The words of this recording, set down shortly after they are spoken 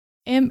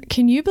Em,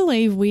 can you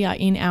believe we are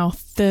in our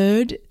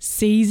 3rd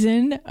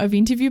season of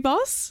Interview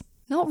Boss?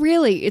 Not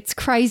really. It's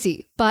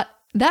crazy. But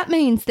that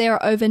means there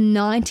are over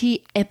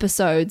 90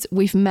 episodes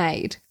we've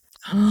made.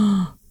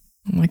 Oh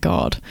my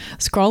God.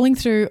 Scrolling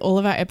through all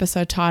of our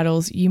episode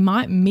titles, you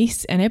might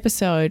miss an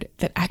episode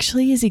that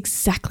actually is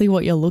exactly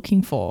what you're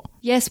looking for.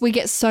 Yes, we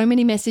get so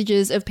many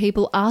messages of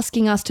people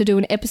asking us to do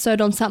an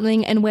episode on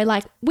something and we're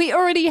like, we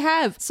already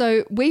have.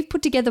 So we've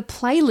put together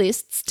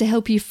playlists to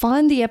help you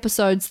find the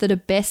episodes that are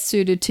best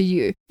suited to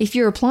you. If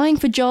you're applying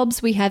for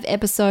jobs, we have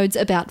episodes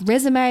about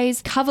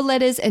resumes, cover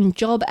letters, and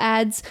job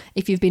ads.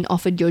 If you've been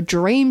offered your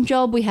dream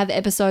job, we have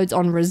episodes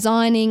on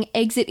resigning,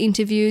 exit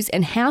interviews,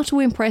 and how to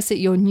impress at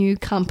your new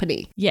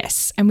company.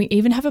 Yes, and we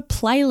even have a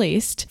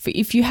playlist for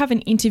if you have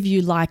an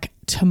interview like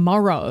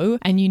tomorrow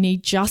and you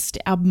need just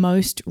our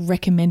most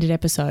recommended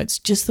episodes,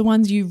 just the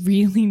ones you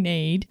really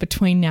need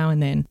between now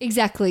and then.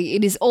 Exactly.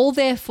 It is all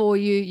there for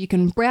you. You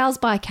can browse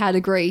by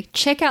category.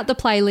 Check out the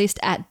playlist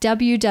at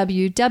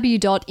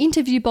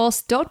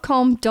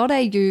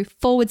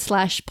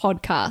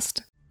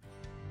www.interviewboss.com.au/podcast.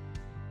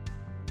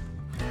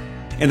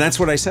 And that's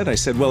what I said. I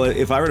said, well,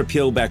 if I were to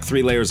peel back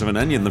 3 layers of an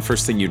onion, the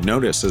first thing you'd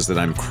notice is that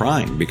I'm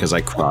crying because I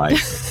cry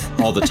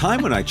all the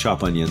time when I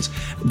chop onions.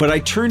 But I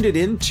turned it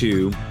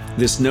into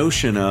this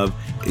notion of,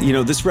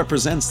 this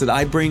represents that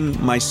I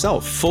bring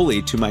myself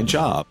fully to my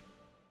job.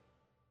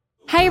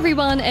 Hey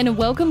everyone, and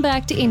welcome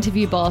back to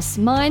Interview Boss.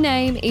 My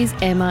name is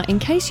Emma, in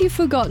case you've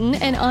forgotten,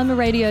 and I'm a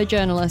radio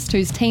journalist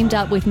who's teamed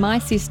up with my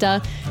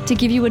sister to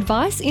give you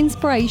advice,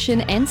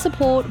 inspiration, and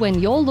support when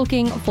you're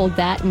looking for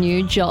that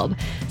new job.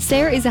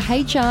 Sarah is a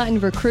HR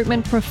and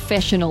recruitment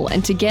professional,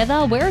 and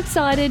together we're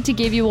excited to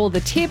give you all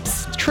the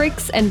tips,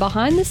 tricks, and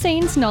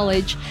behind-the-scenes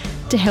knowledge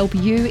to help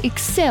you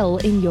excel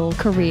in your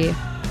career.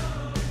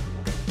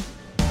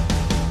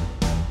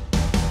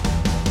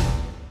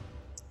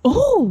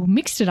 Oh,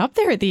 mixed it up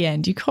there at the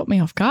end. You caught me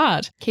off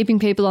guard. Keeping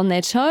people on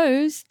their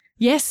toes.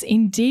 Yes,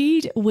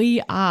 indeed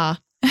we are.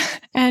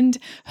 And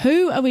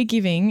who are we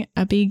giving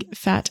a big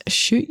fat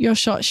shoot your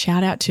shot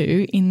shout out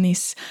to in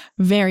this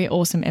very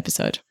awesome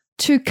episode?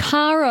 To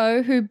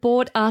Caro, who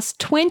bought us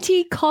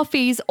 20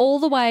 coffees all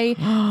the way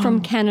from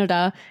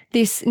Canada.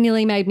 This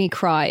nearly made me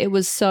cry. It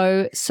was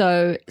so,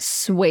 so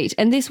sweet.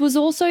 And this was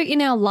also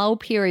in our lull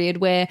period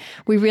where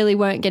we really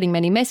weren't getting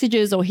many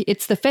messages, or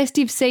it's the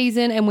festive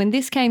season. And when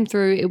this came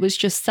through, it was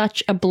just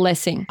such a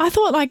blessing. I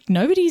thought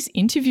nobody's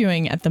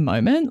interviewing at the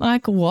moment.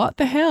 What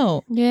the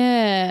hell?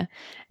 Yeah.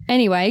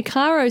 Anyway,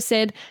 Caro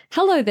said,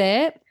 hello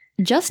there.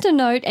 Just a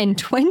note and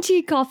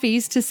 20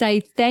 coffees to say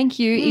thank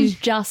you is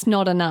just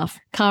not enough.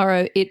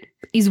 Caro, it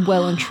is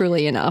well and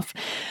truly enough.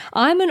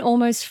 I'm an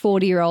almost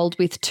 40-year-old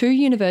with 2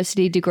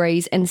 university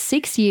degrees and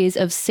 6 years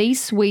of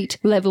C-suite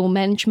level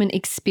management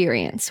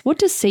experience. What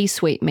does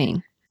C-suite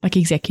mean? Like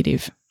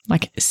executive,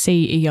 like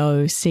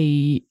CEO,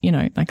 C.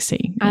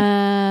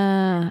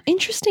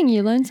 Interesting.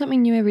 You learn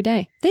something new every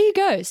day. There you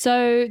go.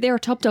 So they're a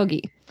top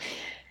doggy.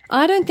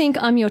 I don't think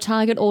I'm your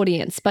target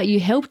audience, but you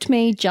helped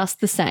me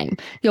just the same.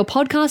 Your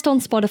podcast on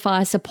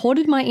Spotify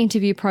supported my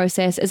interview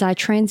process as I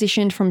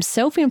transitioned from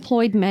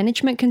self-employed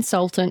management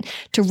consultant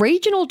to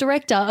regional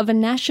director of a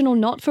national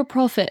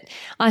not-for-profit.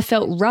 I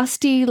felt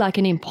rusty, like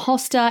an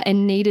imposter,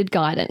 and needed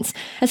guidance.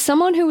 As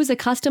someone who was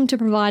accustomed to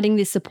providing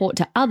this support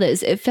to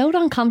others, it felt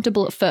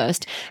uncomfortable at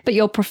first, but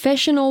your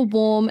professional,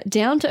 warm,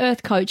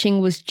 down-to-earth coaching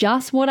was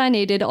just what I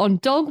needed on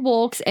dog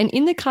walks and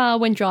in the car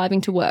when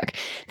driving to work.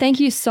 Thank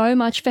you so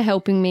much for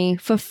helping me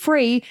for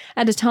free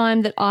at a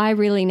time that I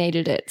really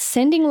needed it.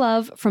 Sending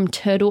love from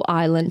Turtle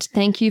Island.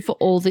 Thank you for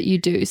all that you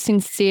do.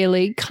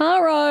 Sincerely,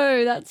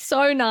 Caro. That's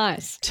so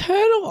nice.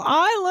 Turtle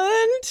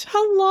Island.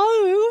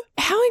 Hello.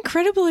 How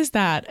incredible is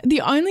that? The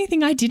only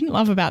thing I didn't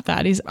love about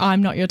that is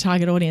I'm not your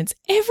target audience.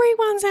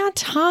 Everyone's our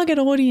target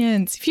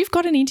audience. If you've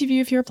got an interview,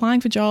 if you're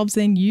applying for jobs,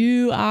 then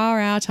you are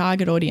our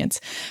target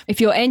audience.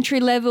 If you're entry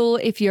level,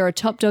 if you're a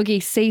top doggy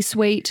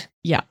C-suite.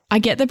 Yeah, I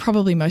get that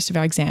probably most of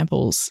our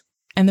examples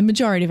and the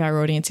majority of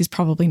our audience is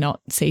probably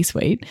not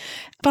C-suite.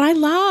 But I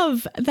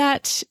love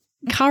that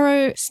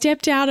Caro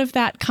stepped out of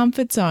that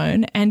comfort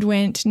zone and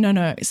went,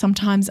 no,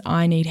 sometimes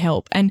I need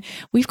help. And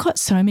we've got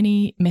so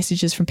many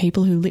messages from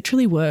people who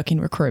literally work in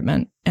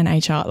recruitment and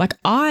HR.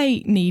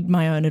 I need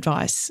my own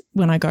advice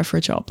when I go for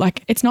a job.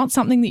 It's not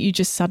something that you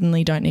just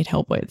suddenly don't need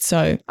help with.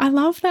 So I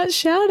love that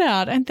shout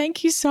out and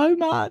thank you so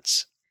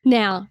much.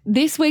 Now,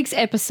 this week's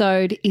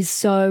episode is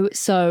so,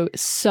 so,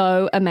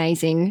 so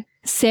amazing.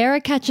 Sarah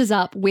catches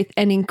up with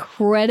an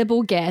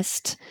incredible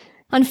guest.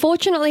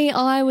 Unfortunately,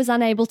 I was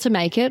unable to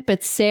make it,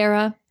 but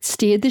Sarah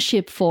steered the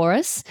ship for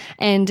us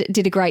and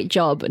did a great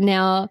job.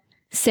 Now,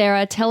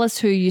 Sarah, tell us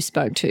who you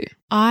spoke to.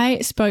 I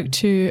spoke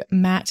to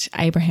Matt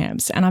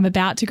Abrahams, and I'm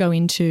about to go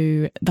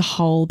into the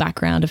whole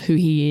background of who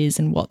he is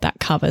and what that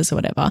covers or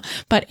whatever.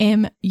 But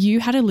Em, you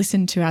had to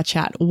listen to our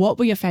chat. What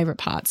were your favourite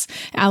parts?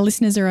 Our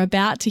listeners are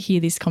about to hear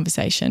this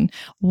conversation.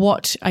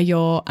 What are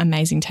your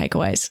amazing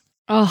takeaways?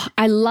 Oh,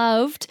 I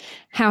loved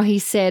how he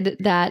said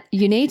that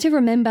you need to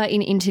remember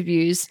in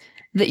interviews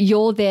that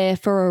you're there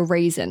for a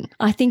reason.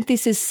 I think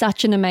this is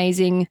such an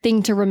amazing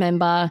thing to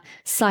remember.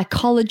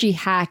 Psychology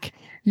hack.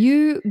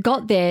 You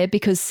got there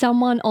because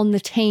someone on the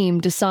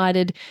team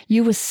decided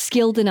you were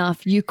skilled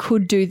enough, you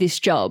could do this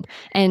job,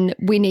 and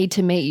we need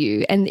to meet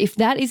you. And if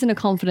that isn't a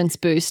confidence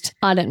boost,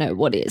 I don't know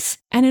what is.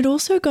 And it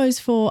also goes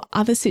for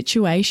other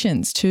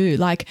situations too.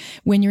 Like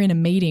when you're in a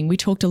meeting, we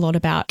talked a lot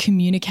about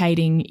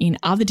communicating in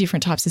other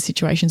different types of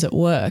situations at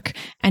work.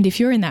 And if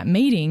you're in that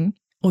meeting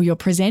or you're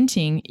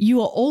presenting,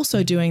 you are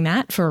also doing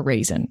that for a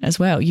reason as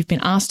well. You've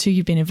been asked to,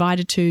 you've been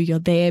invited to, you're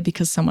there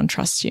because someone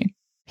trusts you.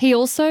 He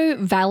also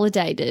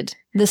validated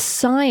the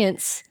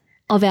science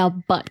of our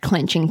butt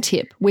clenching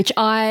tip, which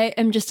I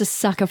am just a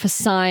sucker for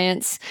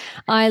science.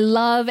 I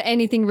love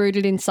anything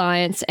rooted in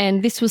science.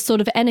 And this was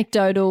sort of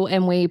anecdotal,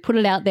 and we put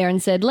it out there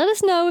and said, let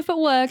us know if it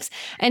works.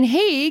 And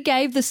he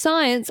gave the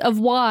science of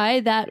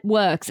why that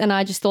works. And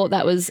I just thought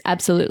that was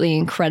absolutely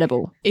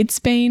incredible. It's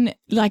been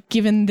like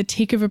given the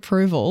tick of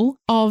approval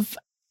of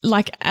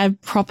like a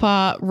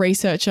proper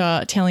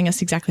researcher telling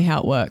us exactly how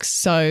it works.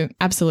 So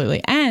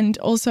absolutely. And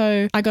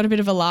also I got a bit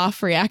of a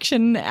laugh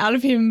reaction out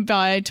of him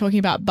by talking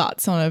about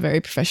butts on a very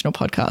professional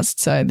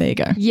podcast. So there you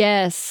go.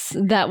 Yes,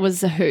 that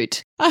was a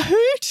hoot. A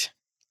hoot?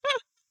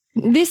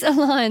 This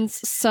aligns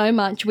so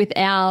much with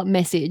our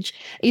message,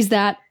 is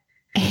that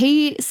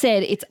he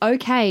said it's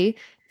okay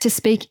to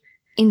speak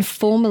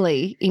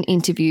informally in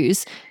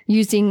interviews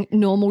using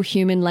normal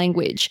human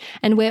language.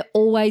 And we're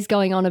always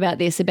going on about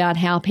this, about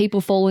how people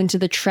fall into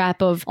the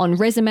trap of on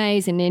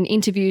resumes and in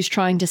interviews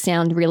trying to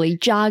sound really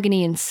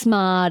jargony and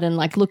smart and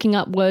like looking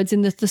up words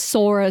in the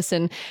thesaurus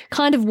and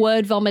kind of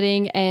word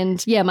vomiting.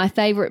 And yeah, my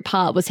favorite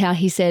part was how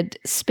he said,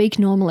 speak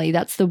normally.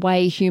 That's the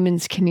way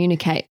humans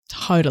communicate.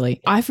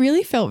 Totally. I've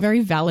really felt very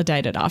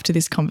validated after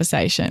this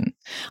conversation.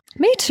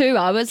 Me too.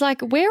 I was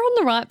like, we're on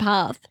the right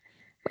path.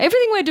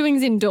 Everything we're doing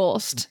is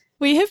endorsed.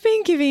 We have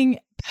been giving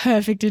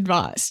perfect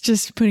advice,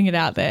 just putting it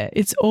out there.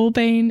 It's all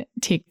been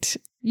ticked.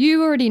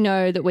 You already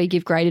know that we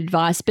give great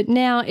advice, but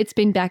now it's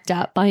been backed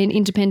up by an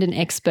independent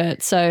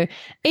expert. So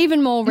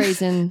even more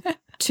reason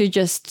to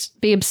just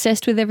be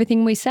obsessed with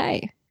everything we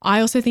say.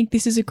 I also think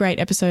this is a great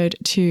episode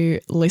to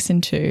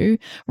listen to,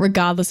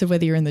 regardless of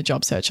whether you're in the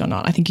job search or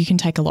not. I think you can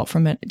take a lot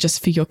from it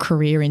just for your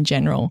career in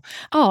general.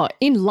 Oh,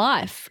 in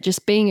life,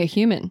 just being a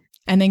human.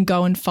 And then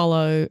go and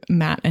follow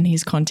Matt and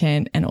his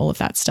content and all of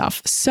that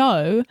stuff.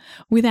 So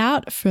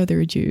without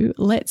further ado,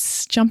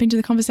 let's jump into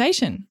the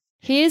conversation.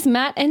 Here's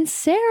Matt and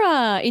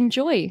Sarah.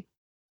 Enjoy.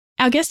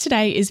 Our guest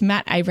today is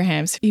Matt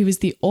Abrahams. He was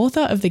the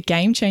author of the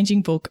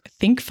game-changing book,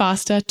 Think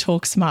Faster,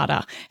 Talk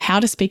Smarter, How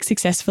to Speak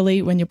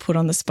Successfully When You're Put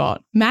on the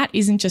Spot. Matt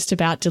isn't just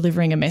about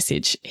delivering a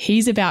message.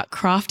 He's about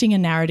crafting a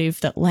narrative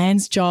that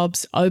lands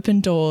jobs,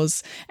 opens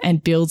doors,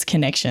 and builds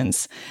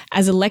connections.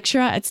 As a lecturer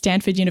at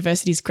Stanford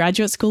University's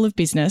Graduate School of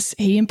Business,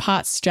 he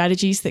imparts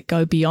strategies that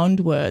go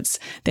beyond words.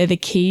 They're the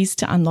keys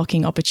to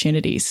unlocking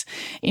opportunities.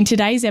 In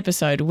today's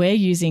episode, we're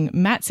using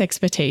Matt's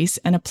expertise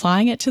and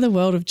applying it to the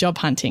world of job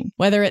hunting,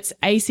 whether it's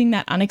acing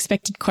that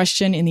unexpected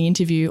question in the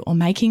interview or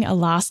making a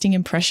lasting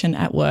impression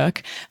at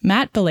work.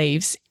 Matt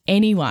believes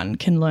anyone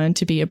can learn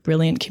to be a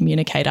brilliant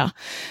communicator.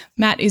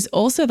 Matt is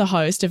also the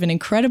host of an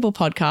incredible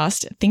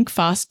podcast, Think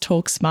Fast,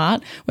 Talk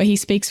Smart, where he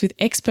speaks with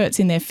experts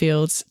in their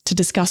fields to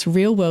discuss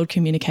real-world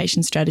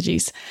communication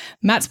strategies.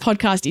 Matt's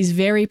podcast is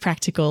very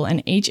practical,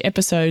 and each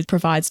episode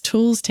provides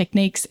tools,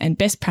 techniques, and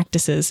best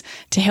practices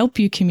to help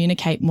you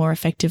communicate more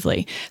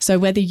effectively. So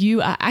whether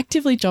you are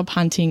actively job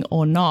hunting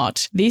or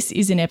not, this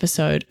is an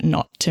episode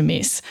not to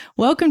miss.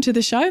 Welcome to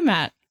the show,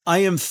 Matt. I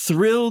am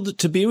thrilled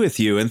to be with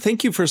you, and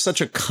thank you for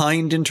such a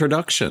kind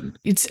introduction.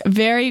 It's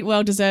very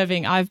well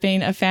deserving. I've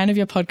been a fan of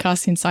your podcast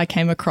since I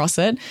came across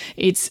it.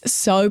 It's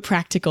so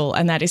practical,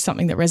 and that is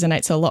something that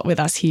resonates a lot with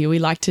us here. We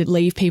like to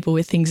leave people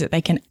with things that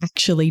they can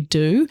actually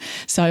do.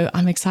 So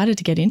I'm excited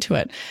to get into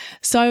it.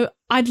 So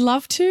I'd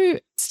love to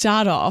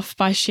start off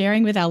by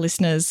sharing with our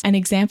listeners an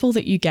example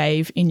that you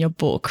gave in your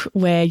book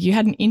where you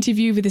had an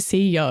interview with a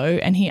CEO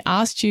and he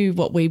asked you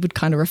what we would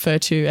kind of refer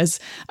to as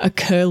a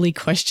curly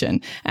question.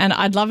 And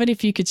I'd love it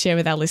if you could share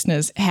with our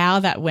listeners how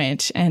that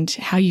went and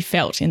how you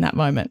felt in that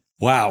moment.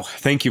 Wow.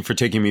 Thank you for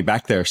taking me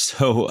back there.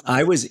 So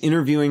I was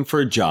interviewing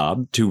for a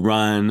job to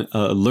run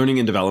learning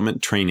and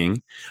development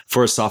training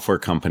for a software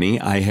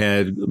company. I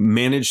had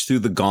managed through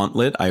the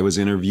gauntlet. I was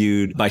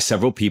interviewed by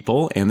several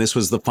people, and this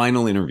was the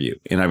final interview.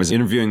 And I was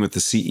interviewing with the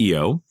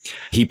CEO.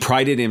 He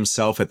prided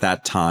himself at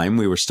that time.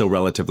 We were still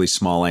relatively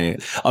small.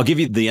 I'll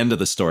give you the end of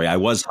the story. I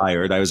was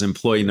hired. I was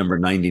employee number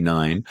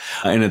 99.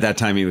 And at that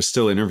time, he was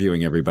still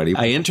interviewing everybody.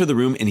 I enter the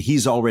room and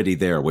he's already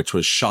there, which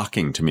was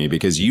shocking to me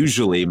because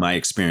usually my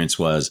experience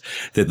was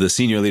that the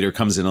senior leader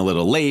comes in a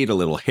little late, a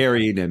little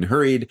harried and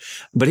hurried,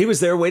 but he was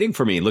there waiting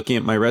for me, looking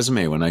at my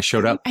resume when I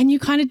showed up. And you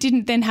kind of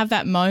didn't then have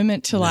that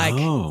moment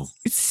to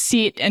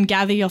sit and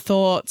gather your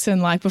thoughts.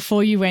 And like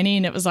before you went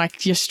in, it was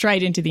like you're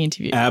straight into the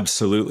interview.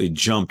 Absolutely.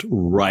 Jumped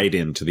right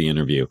into the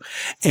interview.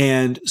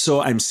 And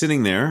so I'm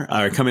sitting there.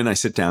 I come in, I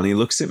sit down. He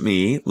looks at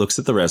me, looks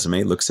at the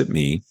resume, looks at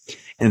me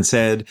and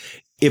said,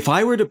 if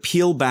I were to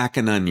peel back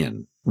an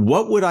onion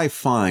what would I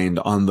find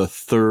on the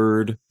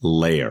third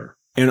layer?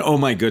 And oh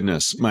my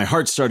goodness, my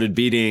heart started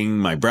beating,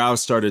 my brow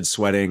started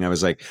sweating. I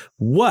was like,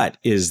 what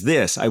is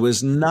this? I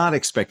was not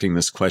expecting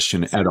this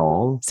question at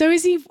all. So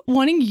is he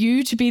wanting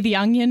you to be the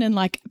onion and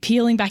like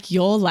peeling back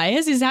your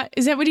layers? Is that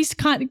what he's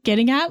kind of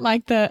getting at?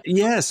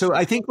 Yeah. So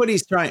I think what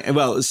he's trying,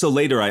 well, so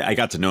later I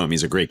got to know him.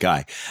 He's a great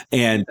guy.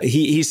 And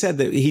he said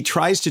that he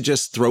tries to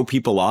just throw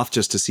people off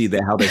just to see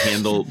how they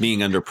handle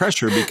being under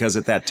pressure, because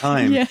at that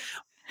time, yeah.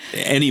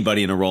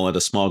 Anybody in a role at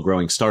a small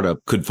growing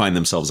startup could find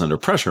themselves under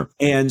pressure.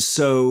 And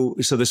so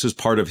this was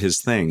part of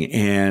his thing,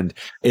 and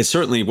it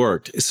certainly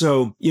worked.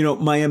 So,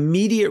 my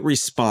immediate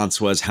response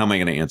was, how am I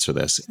going to answer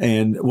this?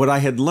 And what I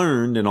had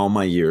learned in all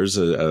my years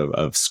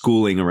of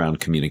schooling around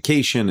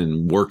communication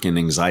and work in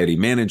anxiety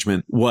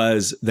management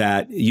was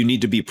that you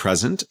need to be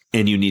present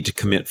and you need to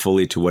commit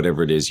fully to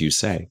whatever it is you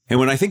say.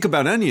 And when I think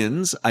about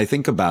onions, I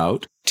think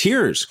about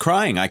tears,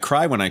 crying. I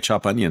cry when I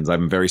chop onions.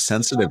 I'm very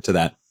sensitive to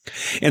that.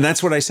 And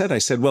that's what I said. I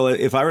said, well,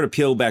 if I were to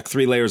peel back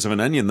 3 layers of an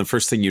onion, the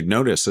first thing you'd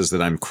notice is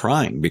that I'm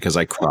crying, because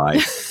I cry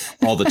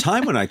all the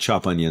time when I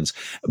chop onions.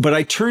 But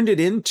I turned it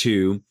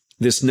into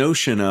this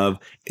notion of,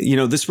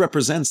 this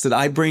represents that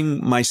I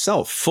bring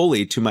myself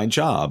fully to my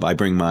job. I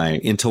bring my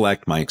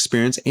intellect, my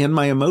experience, and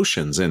my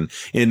emotions. And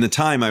in the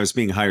time I was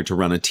being hired to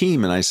run a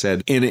team, and I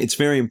said, and it's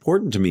very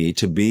important to me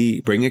to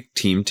bring a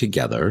team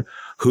together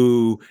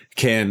who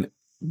can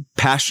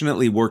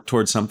passionately work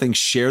towards something,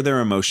 share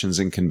their emotions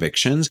and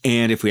convictions.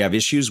 And if we have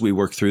issues, we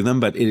work through them.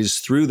 But it is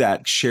through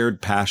that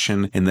shared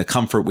passion and the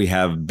comfort we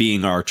have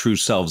being our true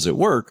selves at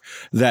work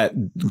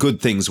that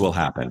good things will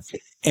happen.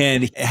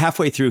 And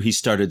halfway through, he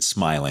started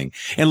smiling.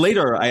 And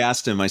later I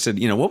asked him, I said,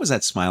 what was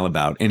that smile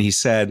about? And he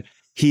said,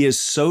 he is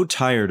so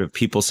tired of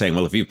people saying,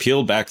 well, if you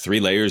peeled back 3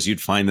 layers, you'd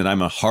find that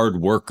I'm a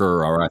hard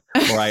worker, or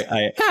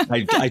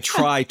I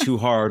try too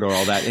hard, or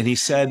all that. And he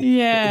said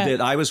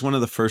that I was one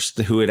of the first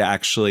who had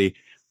actually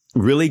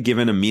really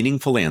given a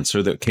meaningful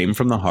answer that came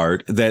from the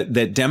heart,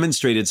 that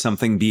demonstrated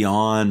something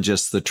beyond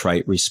just the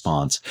trite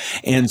response.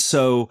 And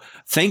so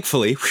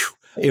thankfully,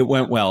 it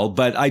went well.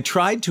 But I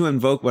tried to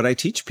invoke what I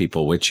teach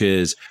people, which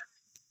is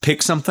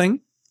pick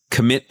something,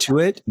 commit to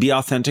it, be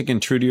authentic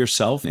and true to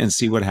yourself, and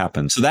see what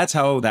happens. So that's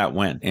how that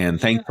went. And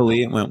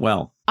thankfully, it went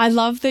well. I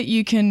love that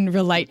you can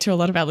relate to a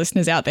lot of our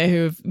listeners out there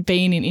who have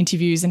been in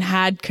interviews and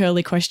had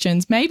curly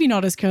questions, maybe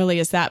not as curly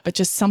as that, but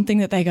just something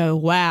that they go,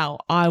 wow,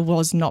 I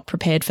was not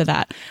prepared for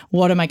that.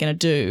 What am I going to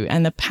do?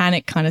 And the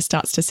panic kind of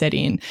starts to set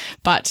in.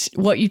 But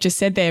what you just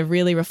said there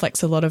really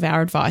reflects a lot of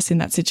our advice in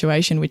that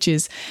situation, which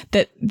is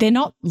that they're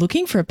not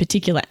looking for a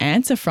particular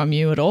answer from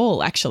you at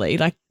all, actually.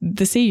 Like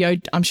the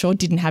CEO, I'm sure,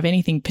 didn't have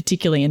anything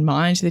particularly in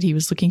mind that he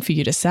was looking for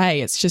you to say.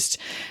 It's just,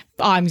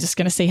 I'm just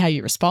going to see how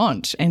you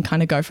respond and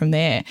kind of go from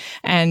there.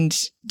 And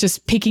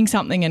just picking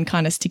something and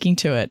kind of sticking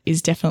to it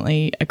is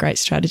definitely a great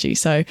strategy.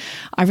 So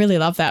I really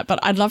love that. But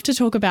I'd love to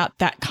talk about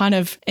that kind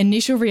of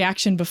initial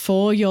reaction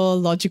before your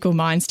logical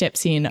mind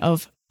steps in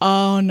of,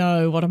 oh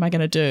no, what am I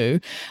going to do?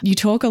 You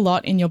talk a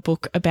lot in your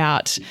book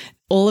about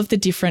all of the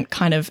different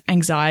kind of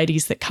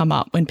anxieties that come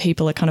up when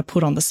people are kind of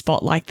put on the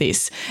spot like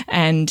this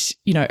and,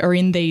 are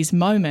in these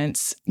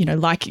moments,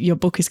 like your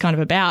book is kind of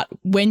about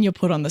when you're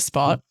put on the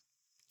spot.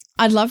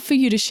 I'd love for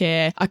you to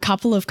share a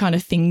couple of kind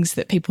of things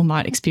that people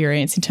might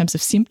experience in terms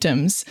of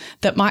symptoms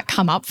that might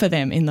come up for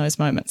them in those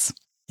moments.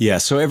 Yeah,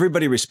 so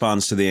everybody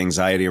responds to the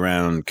anxiety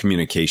around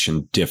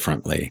communication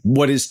differently.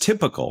 What is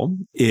typical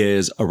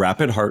is a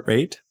rapid heart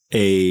rate,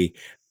 a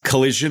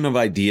collision of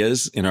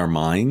ideas in our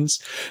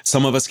minds.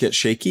 Some of us get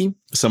shaky.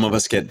 Some of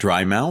us get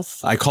dry mouth.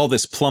 I call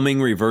this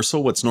plumbing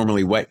reversal. What's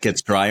normally wet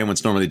gets dry, and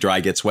what's normally dry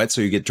gets wet.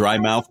 So you get dry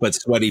mouth, but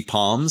sweaty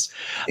palms.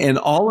 And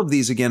all of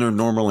these, again, are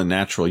normal and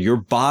natural. Your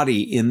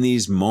body in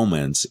these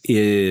moments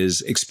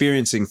is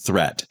experiencing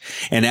threat.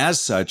 And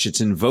as such, it's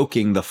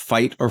invoking the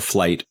fight or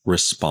flight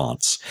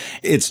response.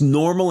 It's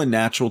normal and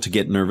natural to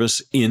get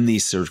nervous in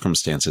these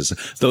circumstances.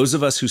 Those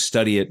of us who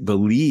study it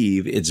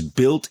believe it's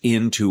built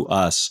into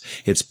us.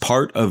 It's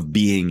part of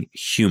being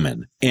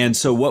human. And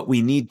so what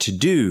we need to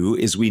do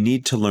is we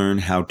need to learn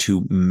how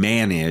to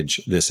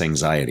manage this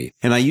anxiety.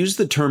 And I use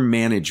the term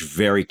manage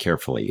very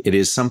carefully. It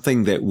is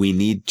something that we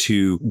need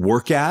to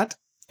work at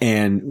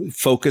and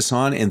focus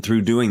on. And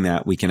through doing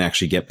that, we can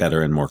actually get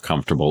better and more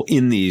comfortable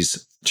in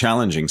these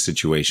challenging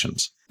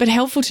situations. But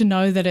helpful to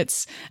know that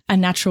it's a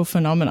natural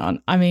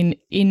phenomenon. I mean,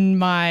 in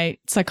my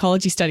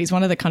psychology studies,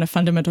 one of the kind of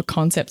fundamental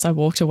concepts I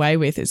walked away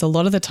with is a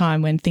lot of the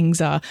time when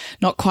things are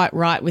not quite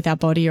right with our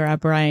body or our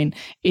brain,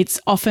 it's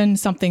often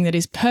something that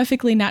is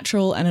perfectly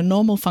natural and a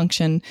normal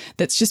function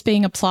that's just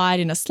being applied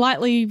in a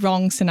slightly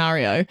wrong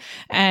scenario.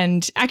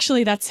 And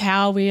actually, that's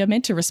how we are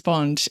meant to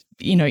respond,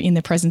 in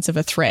the presence of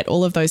a threat.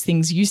 All of those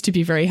things used to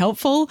be very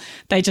helpful.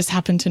 They just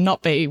happen to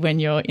not be when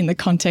you're in the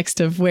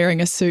context of wearing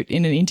a suit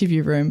in an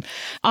interview room.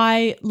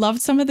 I loved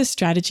some of the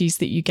strategies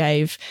that you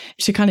gave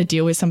to kind of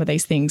deal with some of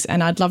these things.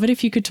 And I'd love it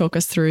if you could talk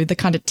us through the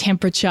kind of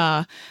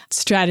temperature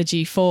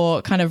strategy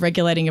for kind of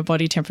regulating your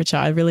body temperature.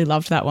 I really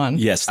loved that one.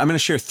 Yes, I'm going to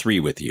share 3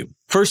 with you.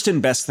 First and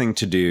best thing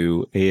to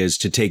do is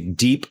to take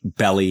deep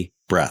belly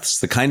breaths,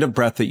 the kind of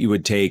breath that you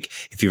would take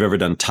if you've ever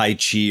done Tai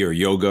Chi or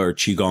yoga or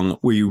Qigong,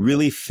 where you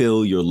really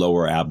fill your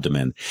lower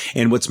abdomen.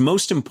 And what's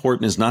most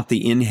important is not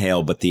the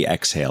inhale, but the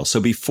exhale.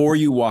 So before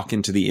you walk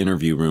into the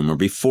interview room or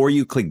before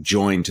you click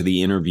join to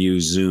the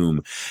interview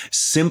Zoom,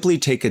 simply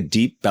take a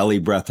deep belly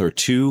breath or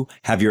two,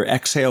 have your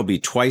exhale be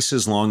twice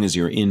as long as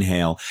your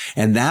inhale,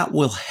 and that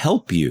will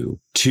help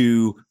you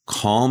to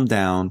calm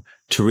down,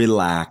 to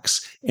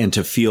relax, and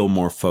to feel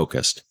more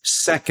focused.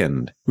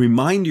 Second,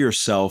 remind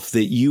yourself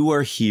that you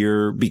are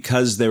here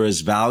because there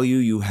is value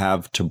you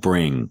have to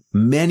bring.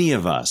 Many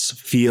of us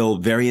feel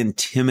very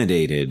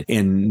intimidated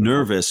and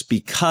nervous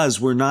because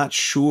we're not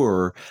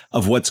sure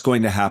of what's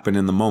going to happen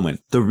in the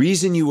moment. The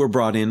reason you were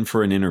brought in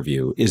for an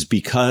interview is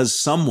because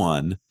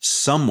someone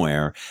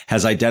somewhere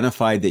has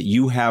identified that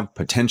you have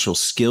potential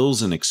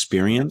skills and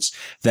experience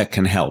that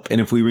can help.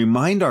 And if we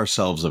remind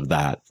ourselves of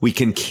that, we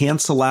can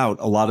cancel out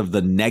a lot of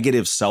the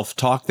negative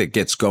self-talk that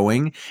gets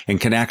going and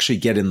can actually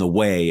get in the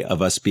way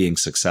of us being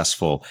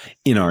successful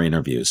in our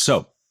interviews.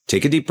 So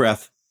take a deep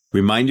breath.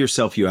 Remind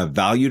yourself you have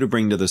value to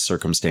bring to the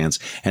circumstance.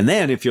 And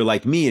then if you're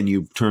like me and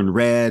you turn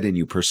red and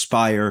you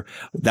perspire,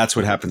 that's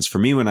what happens for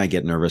me when I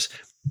get nervous.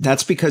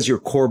 That's because your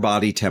core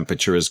body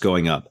temperature is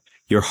going up.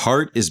 Your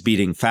heart is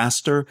beating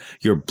faster.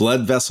 Your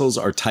blood vessels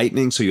are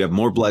tightening, so you have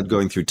more blood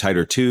going through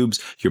tighter tubes.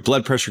 Your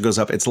blood pressure goes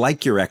up. It's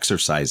like you're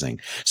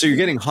exercising. So you're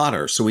getting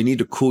hotter, so we need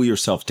to cool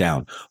yourself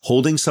down.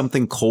 Holding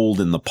something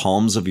cold in the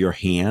palms of your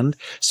hand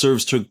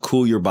serves to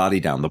cool your body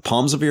down. The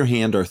palms of your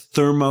hand are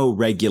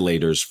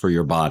thermoregulators for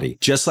your body.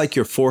 Just like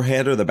your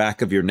forehead or the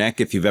back of your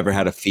neck, if you've ever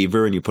had a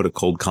fever and you put a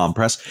cold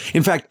compress.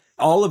 In fact,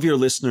 all of your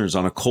listeners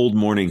on a cold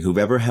morning who've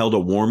ever held a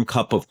warm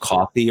cup of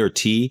coffee or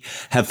tea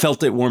have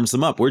felt it warms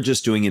them up. We're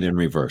just doing it in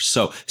reverse.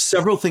 So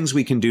several things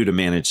we can do to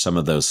manage some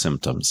of those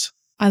symptoms.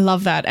 I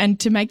love that. And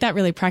to make that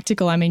really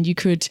practical, I mean, you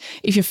could,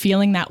 if you're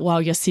feeling that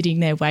while you're sitting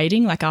there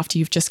waiting, like after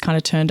you've just kind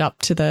of turned up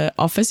to the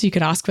office, you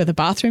could ask where the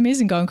bathroom is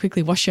and go and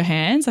quickly wash your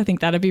hands. I think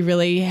that'd be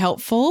really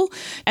helpful.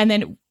 And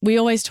then we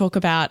always talk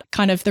about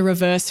kind of the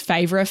reverse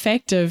favor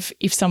effect of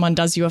if someone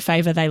does you a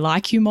favor, they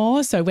like you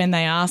more. So when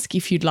they ask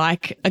if you'd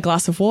like a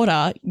glass of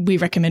water, we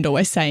recommend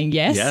always saying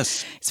yes.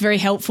 Yes. It's very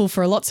helpful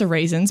for lots of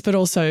reasons, but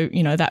also,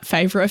 you know, that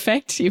favor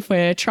effect. If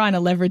we're trying to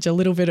leverage a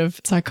little bit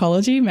of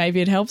psychology,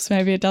 maybe it helps,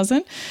 maybe it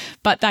doesn't.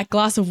 But that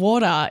glass of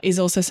water is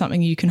also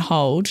something you can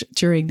hold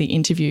during the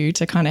interview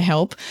to kind of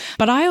help.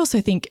 But I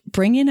also think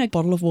bring in a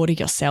bottle of water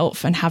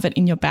yourself and have it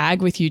in your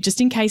bag with you,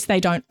 just in case they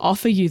don't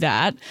offer you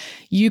that.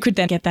 You could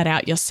then get that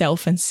out yourself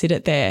and sit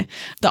it there.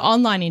 The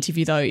online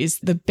interview, though, is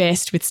the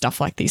best with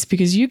stuff like this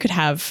because you could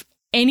have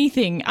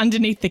anything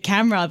underneath the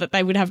camera that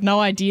they would have no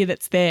idea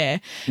that's there.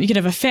 You could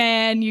have a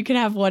fan, you could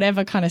have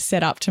whatever kind of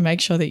set up to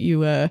make sure that you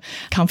were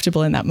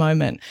comfortable in that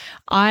moment.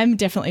 I'm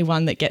definitely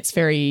one that gets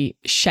very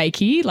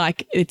shaky,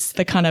 like it's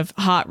the kind of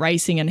heart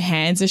racing and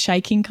hands are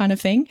shaking kind of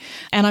thing.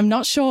 And I'm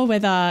not sure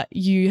whether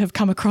you have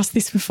come across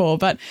this before,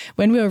 but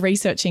when we were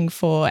researching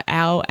for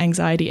our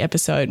anxiety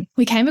episode,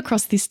 we came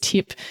across this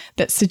tip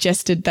that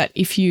suggested that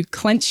if you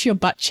clench your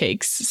butt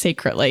cheeks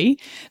secretly,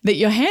 that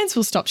your hands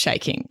will stop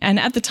shaking. And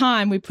at the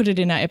time, we put it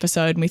in our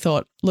episode and we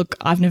thought, look,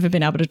 I've never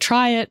been able to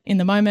try it in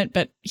the moment,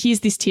 but here's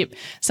this tip.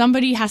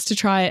 Somebody has to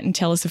try it and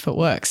tell us if it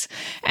works.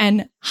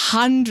 And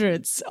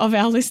hundreds of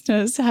our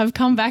listeners have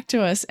come back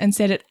to us and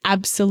said it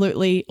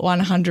absolutely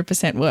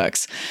 100%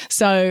 works.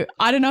 So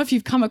I don't know if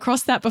you've come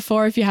across that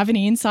before, if you have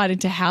any insight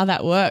into how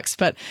that works,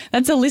 but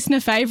that's a listener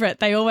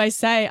favorite. They always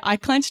say, I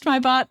clenched my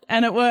butt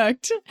and it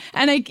worked.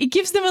 And it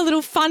gives them a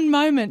little fun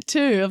moment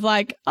too of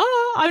like,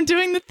 oh, I'm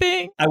doing the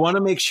thing. I want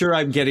to make sure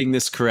I'm getting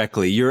this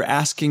correctly. You're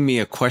asking me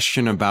a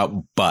question about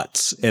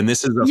butts. And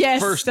this is the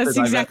first. Yes, that's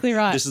exactly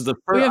right. This is the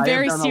first. We are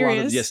very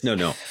serious. Yes,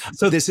 no.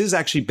 So this is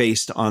actually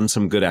based on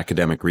some good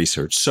academic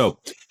research. So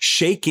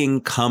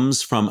shaking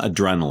comes from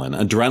adrenaline.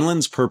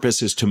 Adrenaline's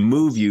purpose is to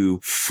move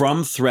you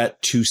from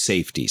threat to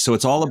safety. So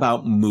it's all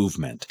about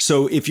movement.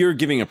 So if you're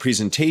giving a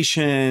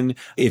presentation,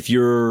 if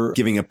you're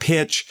giving a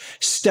pitch,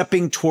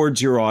 stepping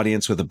towards your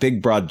audience with a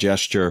big, broad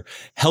gesture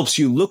helps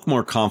you look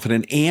more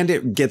confident, and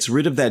it gets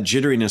rid of that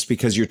jitteriness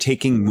because you're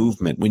taking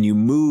movement. When you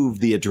move,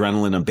 the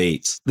adrenaline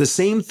abates. The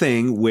same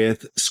thing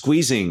with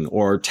squeezing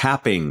or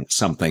tapping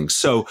something.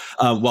 So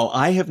while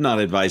I have not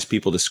advised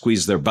people to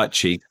squeeze their butt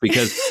cheek,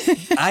 because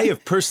I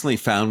have personally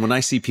found when I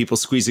see people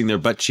squeezing their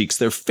butt cheeks,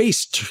 their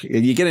face,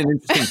 you get an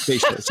interesting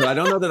face. So I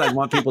don't know that I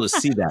want people to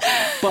see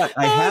that. But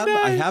I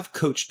have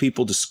coached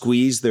people to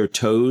squeeze their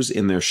toes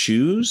in their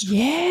shoes.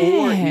 Yeah.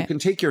 Or you can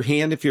take your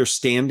hand if you're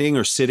standing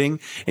or sitting,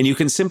 and you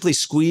can simply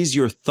squeeze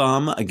your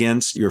thumb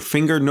against your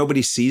finger.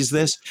 Nobody sees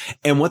this.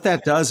 And what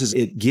that does is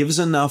it gives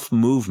enough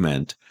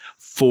movement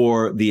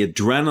for the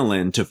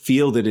adrenaline to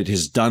feel that it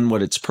has done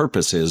what its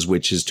purpose is,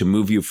 which is to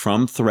move you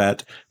from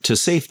threat to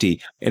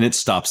safety, and it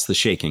stops the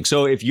shaking.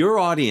 So if your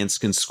audience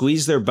can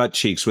squeeze their butt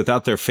cheeks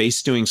without their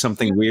face doing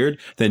something weird,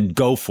 then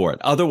go for it.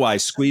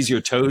 Otherwise, squeeze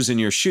your toes in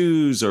your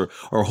shoes or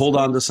hold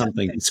on to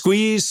something.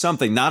 Squeeze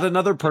something, not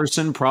another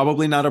person,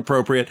 probably not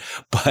appropriate,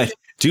 but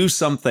Do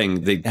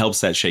something that helps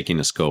that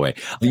shakiness go away.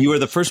 You are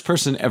the first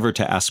person ever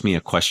to ask me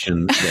a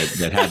question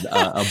that had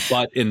a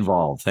but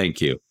involved. Thank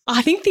you.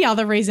 I think the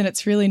other reason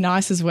it's really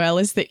nice as well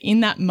is that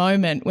in that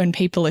moment when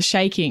people are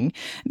shaking,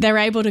 they're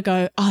able to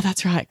go, oh,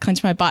 that's right,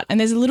 clench my butt. And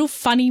there's a little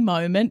funny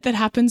moment that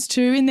happens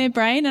too in their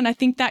brain. And I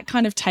think that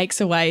kind of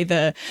takes away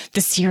the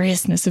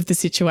seriousness of the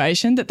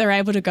situation, that they're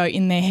able to go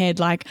in their head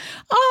like,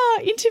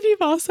 interview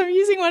boss, I'm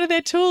using one of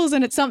their tools.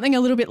 And it's something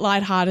a little bit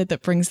lighthearted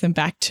that brings them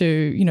back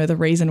to, the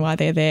reason why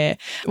they're there.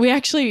 We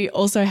actually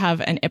also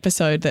have an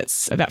episode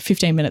that's about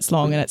 15 minutes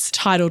long and it's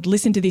titled,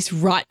 Listen to This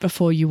Right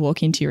Before You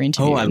Walk Into Your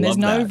Interview. And there's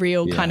no that.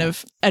 real kind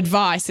of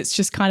advice. It's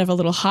just kind of a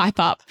little hype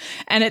up.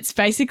 And it's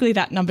basically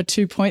that number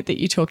 2 point that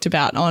you talked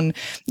about on,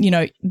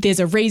 there's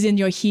a reason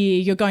you're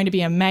here. You're going to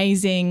be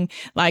amazing.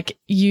 Like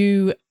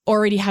you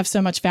already have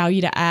so much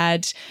value to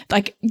add,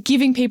 like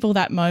giving people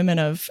that moment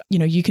of,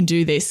 you can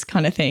do this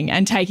kind of thing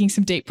and taking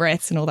some deep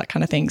breaths and all that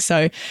kind of thing.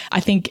 So I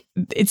think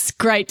it's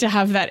great to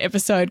have that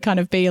episode kind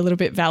of be a little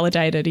bit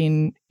validated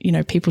in,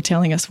 people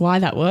telling us why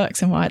that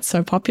works and why it's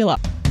so popular.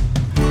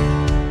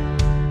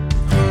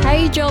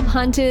 Hey job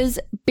hunters,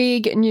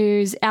 big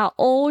news. Our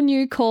all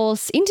new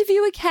course,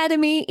 Interview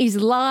Academy, is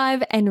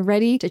live and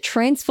ready to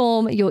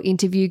transform your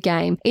interview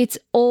game. It's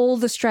all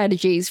the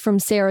strategies from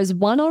Sarah's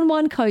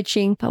one-on-one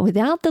coaching, but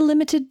without the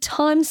limited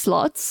time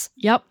slots.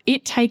 Yep,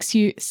 it takes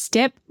you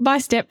step by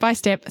step by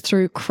step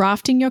through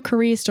crafting your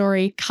career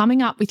story,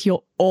 coming up with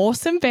your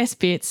awesome best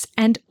bits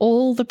and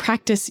all the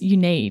practice you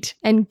need.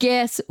 And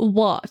guess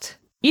what?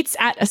 It's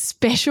at a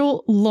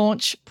special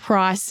launch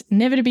price,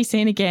 never to be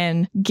seen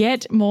again.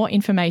 Get more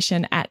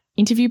information at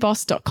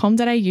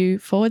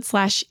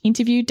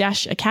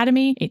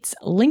interviewboss.com.au/interview-academy. It's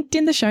linked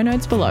in the show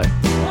notes below.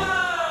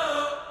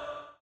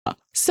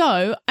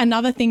 So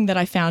another thing that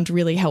I found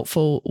really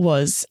helpful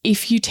was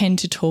if you tend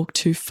to talk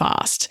too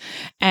fast.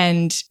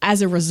 And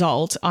as a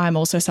result, I'm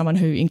also someone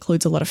who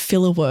includes a lot of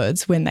filler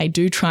words when they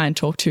do try and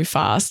talk too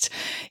fast.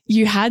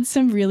 You had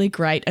some really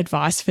great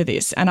advice for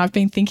this. And I've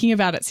been thinking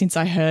about it since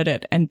I heard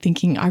it and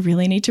thinking I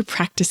really need to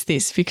practice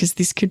this because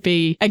this could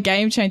be a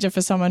game changer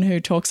for someone who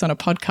talks on a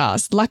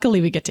podcast.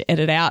 Luckily, we get to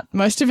edit out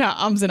most of our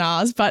ums and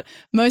ahs, but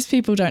most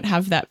people don't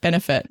have that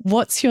benefit.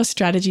 What's your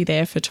strategy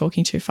there for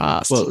talking too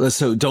fast? Well,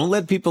 so don't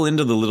let people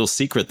into the little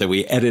secret that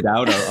we edit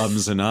out our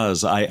ums and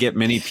ahs. I get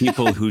many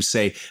people who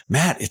say,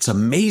 Matt, it's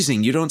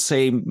amazing. You don't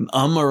say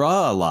or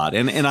a lot.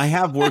 And I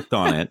have worked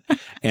on it.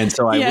 And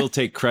so I will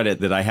take credit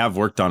that I have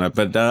worked on it.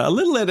 But a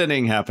little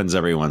editing happens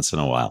every once in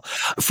a while.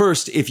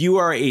 First, if you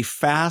are a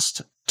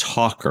fast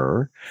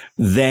talker,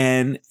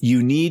 then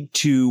you need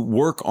to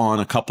work on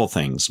a couple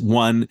things.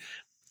 One,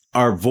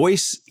 our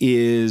voice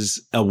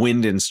is a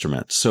wind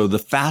instrument. So the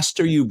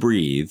faster you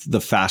breathe,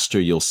 the faster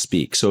you'll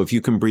speak. So if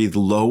you can breathe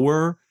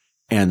lower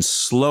and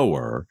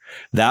slower,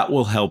 that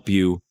will help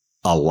you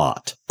a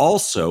lot.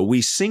 Also,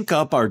 we sync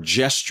up our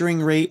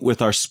gesturing rate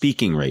with our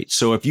speaking rate.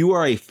 So if you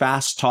are a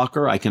fast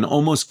talker, I can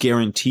almost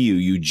guarantee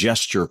you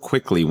gesture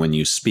quickly when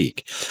you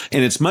speak.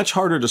 And it's much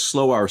harder to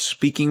slow our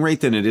speaking rate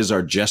than it is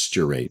our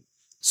gesture rate.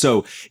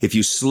 So if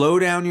you slow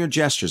down your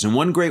gestures, and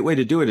one great way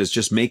to do it is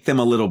just make them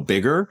a little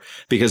bigger,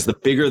 because the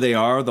bigger they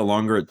are, the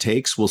longer it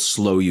takes will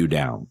slow you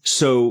down.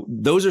 So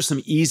those are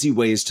some easy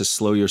ways to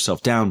slow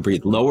yourself down.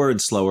 Breathe lower and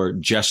slower,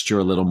 gesture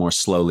a little more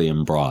slowly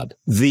and broad.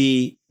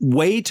 The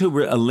way to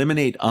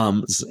eliminate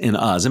ums and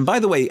uhs, and by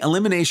the way,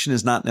 elimination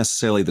is not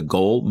necessarily the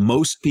goal.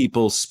 Most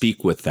people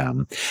speak with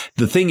them.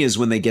 The thing is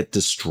when they get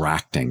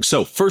distracting.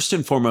 So first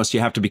and foremost, you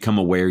have to become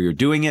aware you're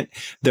doing it.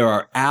 There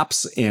are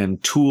apps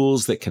and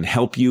tools that can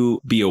help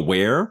you be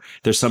aware.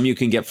 There's some you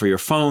can get for your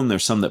phone.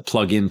 There's some that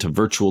plug into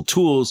virtual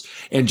tools.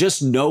 And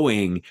just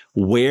knowing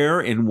where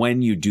and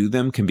when you do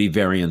them can be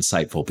very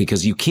insightful,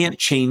 because you can't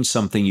change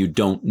something you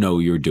don't know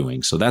you're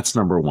doing. So that's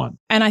number one.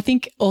 And I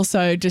think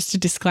also, just a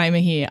disclaimer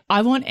here,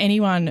 I want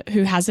anyone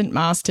who hasn't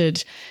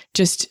mastered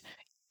just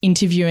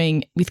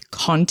interviewing with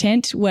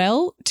content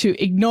well to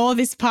ignore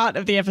this part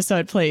of the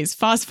episode, please.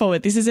 Fast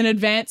forward. This is an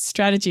advanced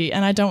strategy,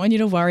 and I don't want you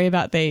to worry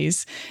about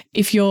these.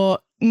 If you're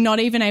not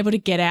even able to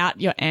get out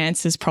your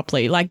answers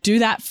properly, like do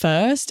that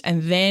first,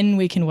 and then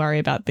we can worry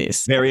about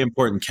this. Very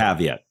important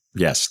caveat.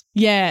 Yes.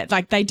 Yeah,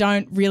 like they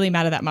don't really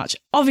matter that much.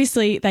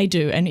 Obviously they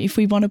do. And if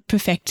we want to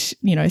perfect,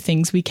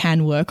 things, we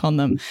can work on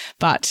them.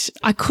 But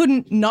I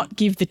couldn't not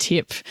give the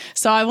tip.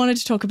 So I wanted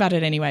to talk about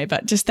it anyway.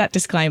 But just that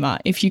disclaimer,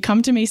 if you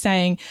come to me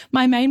saying,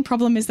 my main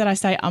problem is that I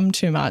say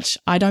too much,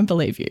 I don't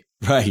believe you.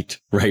 Right.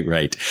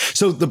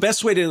 So the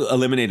best way to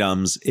eliminate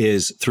ums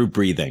is through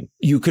breathing.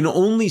 You can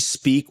only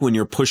speak when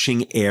you're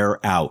pushing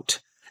air out.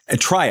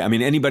 Try it. I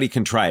mean, anybody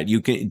can try it.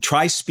 You can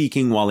try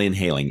speaking while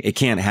inhaling. It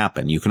can't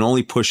happen. You can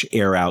only push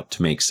air out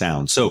to make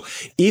sound. So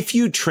if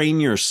you train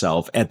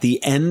yourself at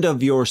the end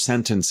of your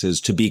sentences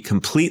to be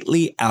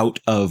completely out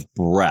of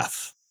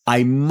breath,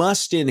 I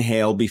must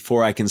inhale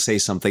before I can say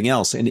something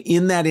else. And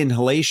in that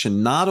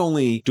inhalation, not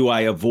only do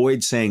I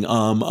avoid saying,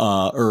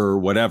 or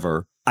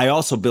whatever, I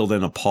also build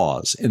in a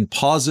pause, and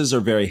pauses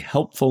are very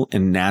helpful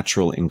and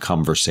natural in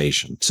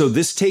conversation. So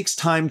this takes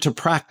time to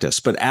practice,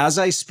 but as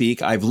I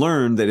speak, I've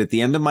learned that at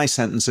the end of my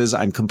sentences,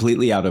 I'm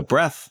completely out of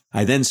breath.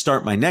 I then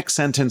start my next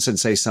sentence and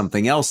say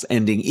something else,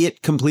 ending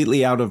it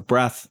completely out of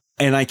breath.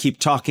 And I keep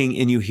talking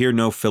and you hear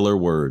no filler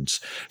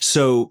words.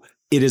 So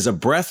it is a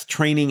breath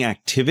training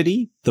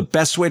activity. The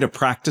best way to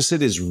practice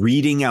it is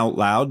reading out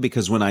loud,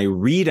 because when I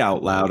read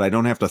out loud, I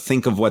don't have to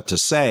think of what to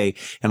say,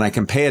 and I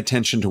can pay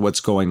attention to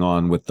what's going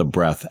on with the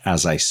breath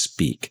as I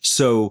speak.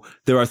 So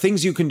there are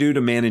things you can do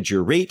to manage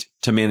your rate,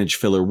 to manage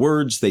filler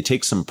words. They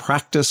take some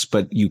practice,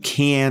 but you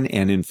can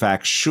and in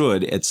fact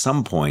should at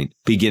some point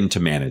begin to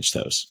manage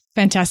those.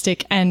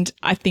 Fantastic. And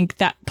I think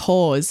that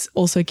pause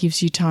also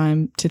gives you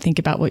time to think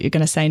about what you're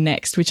going to say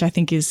next, which I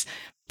think is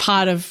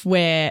part of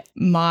where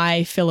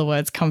my filler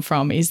words come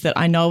from, is that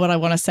I know what I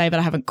want to say, but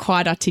I haven't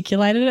quite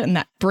articulated it. And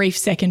that brief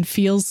second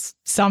feels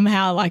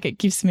somehow like it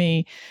gives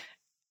me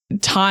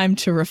time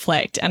to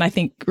reflect. And I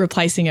think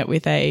replacing it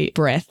with a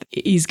breath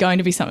is going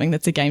to be something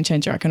that's a game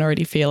changer. I can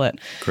already feel it.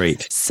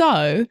 Great.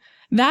 So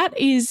that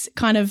is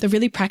kind of the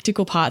really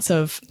practical parts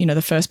of,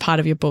 the first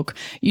part of your book.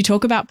 You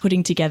talk about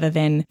putting together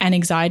then an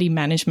anxiety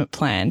management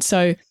plan.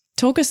 So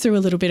talk us through a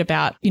little bit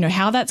about,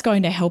 how that's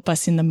going to help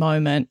us in the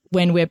moment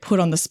when we're put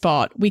on the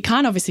spot. We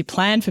can't obviously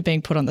plan for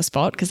being put on the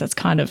spot, because that's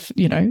kind of,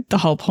 the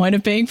whole point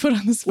of being put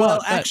on the spot.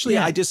 Well, actually,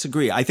 I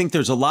disagree. I think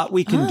there's a lot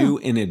we can do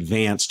in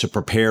advance to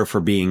prepare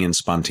for being in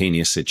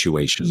spontaneous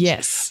situations.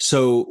 Yes.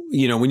 So,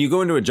 when you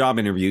go into a job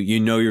interview,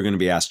 you're going to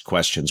be asked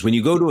questions. When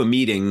you go to a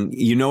meeting,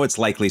 it's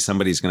likely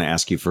somebody's going to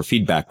ask you for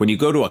feedback. When you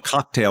go to a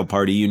cocktail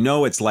party,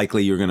 it's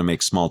likely you're going to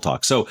make small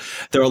talk. So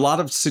there are a lot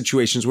of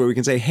situations where we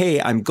can say,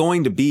 hey, I'm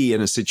going to be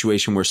in a situation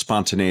where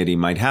spontaneity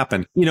might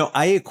happen.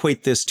 I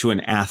equate this to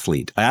an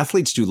athlete.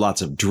 Athletes do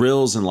lots of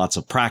drills and lots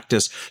of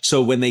practice.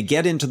 So when they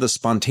get into the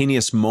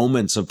spontaneous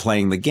moments of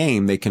playing the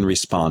game, they can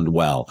respond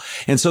well.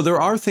 And so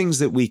there are things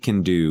that we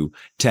can do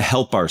to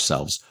help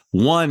ourselves.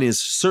 One is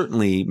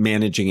certainly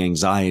managing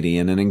anxiety,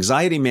 and an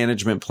anxiety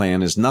management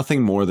plan is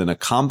nothing more than a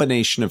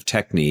combination of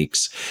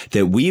techniques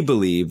that we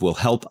believe will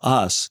help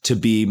us to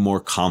be more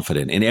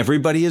confident. And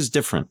everybody is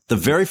different. The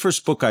very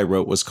first book I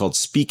wrote was called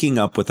Speaking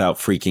Up Without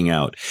Freaking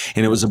Out.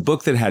 And it was a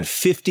book that had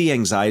 50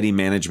 anxiety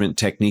management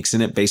techniques in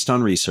it based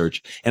on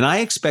research. And I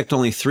expect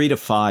only 3 to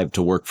 5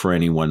 to work for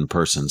any one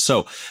person.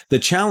 So the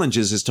challenge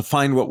is to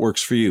find what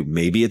works for you.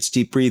 Maybe it's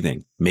deep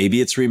breathing.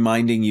 Maybe it's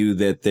reminding you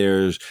that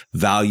there's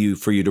value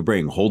for you to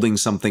bring, holding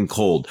something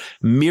cold,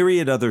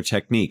 myriad other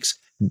techniques.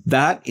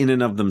 That in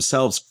and of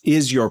themselves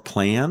is your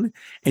plan,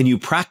 and you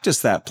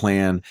practice that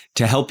plan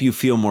to help you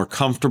feel more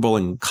comfortable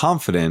and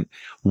confident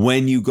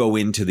when you go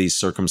into these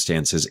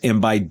circumstances.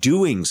 And by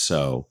doing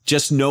so,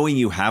 just knowing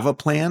you have a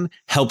plan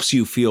helps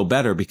you feel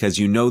better, because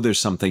there's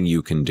something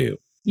you can do.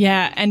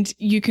 Yeah. And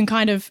you can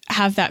kind of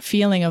have that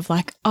feeling of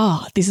like,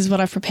 oh, this is what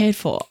I've prepared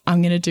for.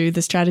 I'm going to do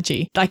the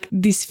strategy. Like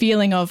this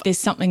feeling of there's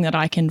something that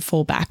I can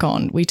fall back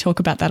on. We talk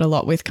about that a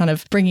lot with kind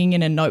of bringing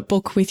in a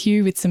notebook with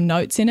you with some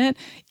notes in it.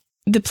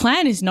 The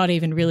plan is not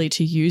even really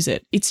to use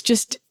it. It's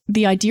just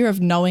the idea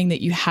of knowing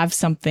that you have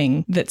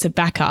something that's a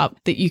backup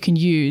that you can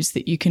use,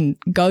 that you can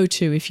go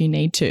to if you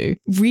need to,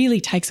 really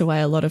takes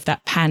away a lot of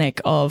that panic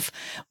of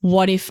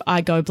what if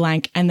I go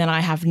blank and then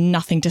I have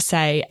nothing to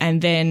say,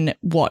 and then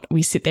what?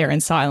 We sit there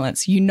in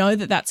silence.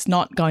 That that's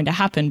not going to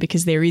happen,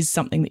 because there is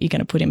something that you're going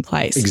to put in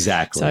place.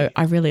 Exactly. So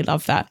I really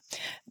love that.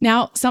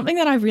 Now, something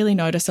that I really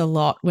notice a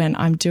lot when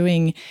I'm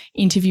doing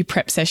interview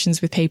prep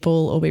sessions with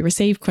people, or we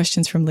receive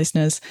questions from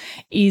listeners,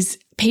 is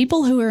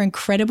people who are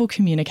incredible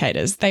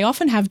communicators. They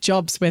often have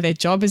jobs where their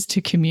job is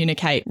to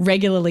communicate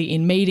regularly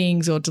in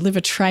meetings or deliver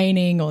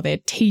training, or they're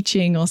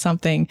teaching or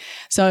something.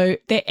 So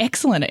they're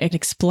excellent at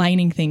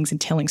explaining things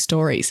and telling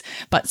stories.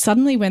 But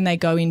suddenly when they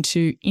go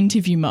into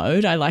interview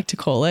mode, I like to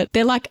call it,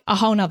 they're like a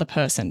whole nother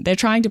person. They're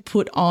trying to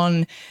put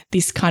on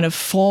this kind of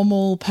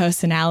formal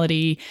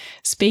personality,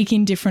 speak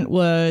in different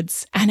words,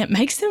 and it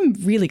makes them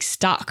really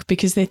stuck,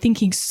 because they're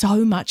thinking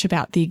so much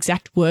about the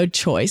exact word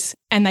choice,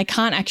 and they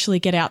can't actually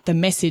get out the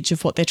message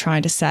of what they're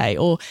trying to say,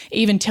 or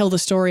even tell the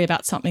story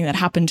about something that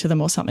happened to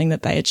them or something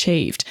that they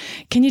achieved.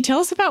 Can you tell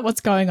us about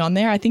what's going on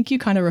there? I think you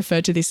kind of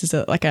referred to this as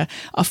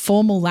a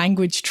formal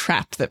language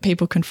trap that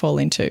people can fall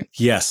into.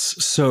 Yes.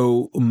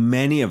 So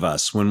many of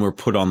us, when we're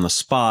put on the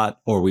spot,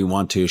 or we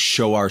want to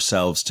show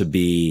ourselves to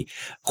be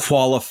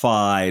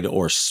qualified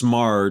or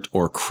smart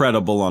or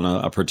credible on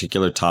a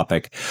particular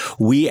topic,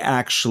 we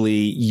actually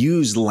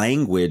use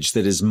language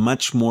that is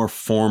much more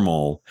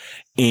formal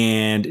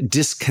and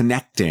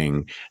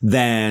disconnecting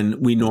than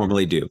we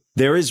normally do.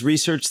 There is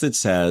research that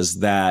says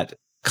that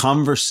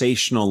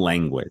conversational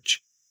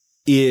language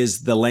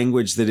is the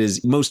language that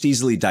is most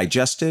easily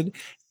digested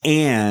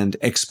and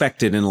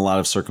expected in a lot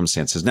of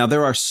circumstances. Now,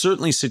 there are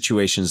certainly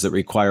situations that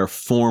require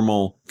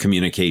formal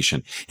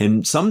communication.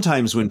 And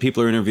sometimes when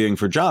people are interviewing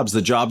for jobs,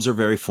 the jobs are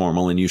very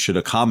formal and you should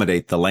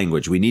accommodate the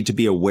language. We need to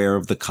be aware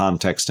of the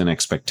context and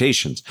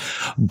expectations.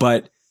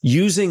 But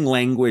using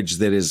language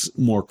that is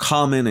more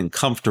common and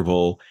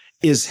comfortable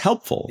is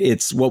helpful.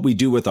 It's what we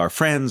do with our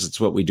friends. It's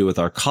what we do with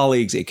our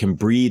colleagues. It can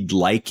breed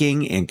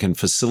liking and can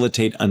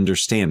facilitate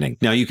understanding.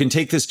 Now, you can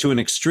take this to an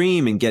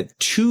extreme and get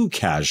too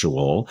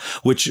casual,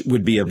 which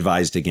would be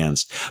advised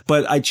against.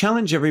 But I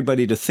challenge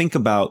everybody to think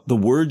about the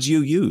words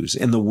you use,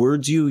 and the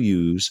words you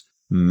use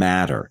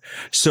matter.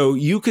 So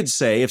you could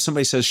say, if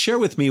somebody says, share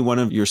with me one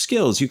of your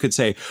skills, you could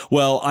say,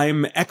 well,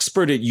 I'm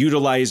expert at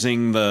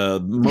utilizing the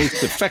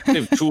most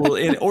effective tool.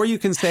 Or you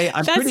can say,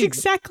 That's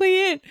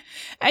exactly it.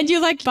 And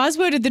you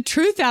buzzworded the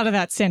truth out of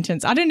that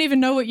sentence. I don't even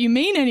know what you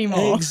mean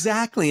anymore.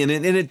 Exactly. And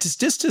it's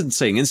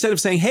distancing. Instead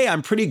of saying, hey,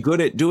 I'm pretty good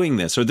at doing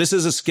this, or this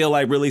is a skill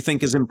I really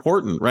think is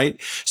important, right?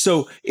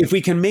 So if we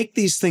can make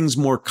these things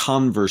more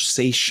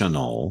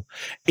conversational,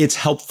 it's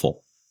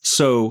helpful.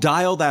 So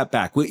dial that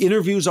back.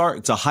 Interviews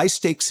it's a high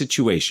stakes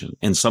situation,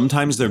 and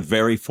sometimes they're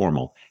very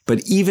formal. But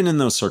even in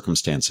those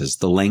circumstances,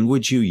 the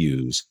language you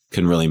use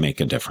can really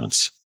make a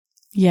difference.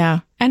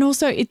 Yeah. And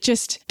also it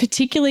just,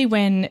 particularly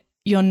when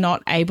you're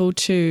not able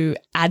to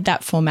add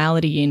that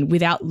formality in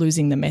without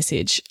losing the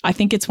message. I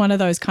think it's one of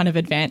those kind of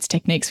advanced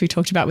techniques we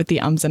talked about with the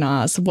ums and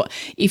ahs.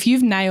 If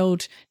you've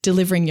nailed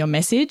delivering your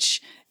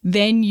message,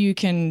 then you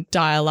can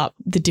dial up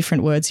the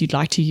different words you'd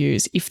like to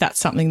use if that's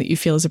something that you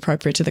feel is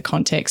appropriate to the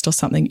context or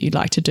something that you'd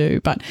like to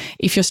do. But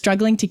if you're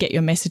struggling to get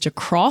your message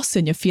across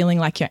and you're feeling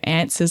like your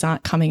answers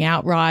aren't coming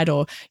out right,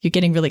 or you're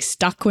getting really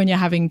stuck when you're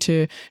having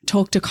to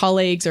talk to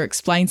colleagues or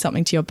explain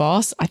something to your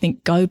boss, I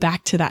think go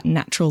back to that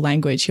natural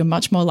language. You're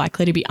much more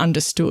likely to be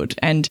understood.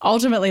 And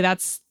ultimately,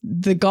 that's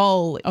the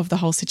goal of the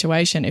whole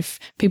situation. If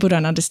people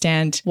don't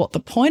understand what the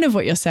point of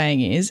what you're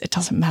saying is, it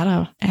doesn't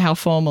matter how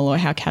formal or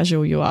how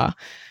casual you are.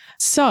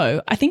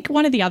 So I think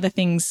one of the other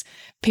things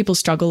people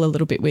struggle a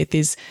little bit with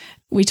is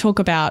we talk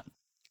about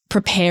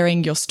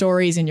preparing your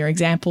stories and your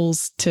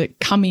examples to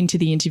come into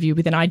the interview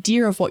with an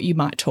idea of what you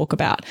might talk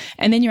about.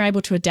 And then you're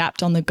able to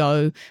adapt on the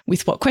go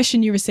with what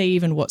question you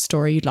receive and what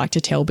story you'd like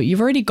to tell. But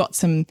you've already got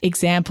some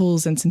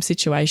examples and some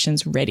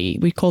situations ready.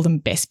 We call them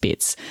best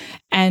bits.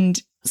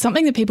 And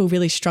something that people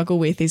really struggle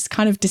with is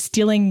kind of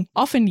distilling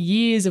often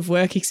years of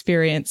work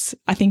experience.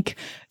 I think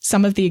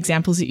some of the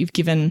examples that you've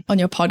given on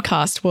your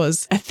podcast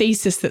was a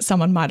thesis that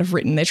someone might have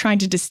written. They're trying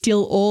to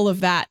distill all of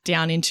that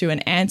down into an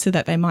answer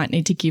that they might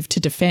need to give to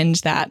defend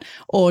that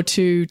or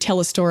to tell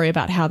a story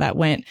about how that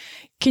went.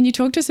 Can you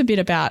talk to us a bit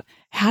about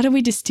how do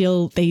we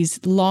distill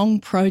these long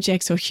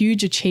projects or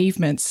huge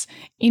achievements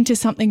into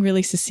something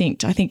really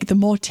succinct? I think the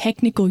more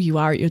technical you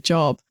are at your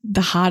job,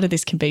 the harder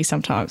this can be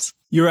sometimes.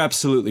 You're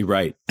absolutely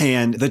right.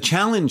 And the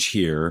challenge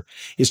here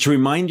is to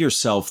remind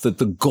yourself that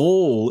the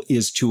goal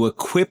is to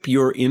equip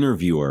your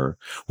interviewer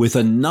with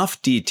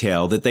enough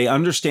detail that they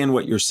understand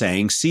what you're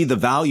saying, see the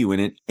value in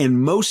it,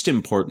 and most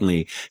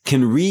importantly,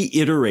 can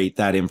reiterate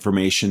that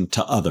information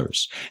to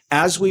others.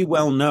 As we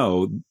well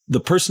know,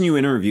 the person you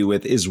interview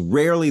with is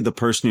rarely the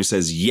person who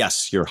says,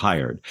 yes, you're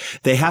hired.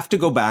 They have to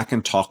go back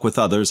and talk with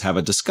others, have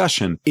a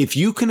discussion. If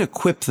you can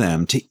equip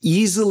them to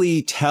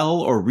easily tell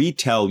or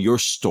retell your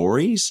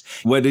stories,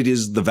 what it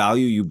is, the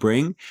value you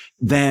bring,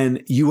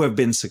 then you have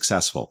been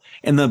successful.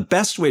 And the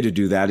best way to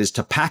do that is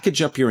to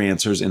package up your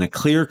answers in a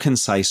clear,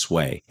 concise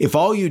way. If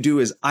all you do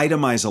is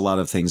itemize a lot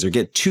of things or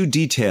get too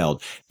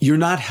detailed, you're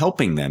not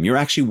helping them. You're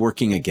actually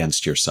working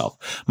against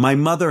yourself. My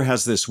mother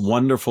has this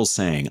wonderful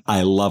saying.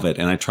 I love it,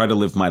 and I try to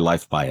live my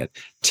life by it.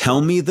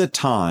 Tell me the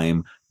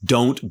time,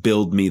 don't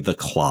build me the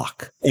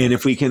clock. And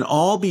if we can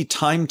all be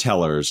time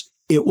tellers,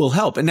 it will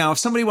help. And now if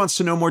somebody wants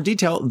to know more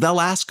detail,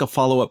 they'll ask a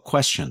follow-up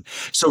question.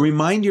 So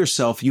remind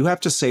yourself, you have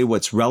to say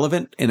what's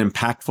relevant and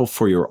impactful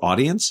for your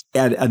audience,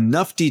 add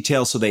enough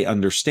detail so they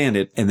understand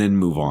it, and then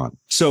move on.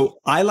 So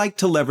I like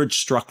to leverage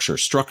structure.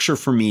 Structure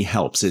for me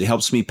helps. It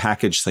helps me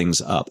package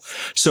things up.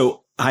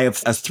 So I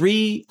have a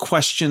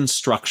 3-question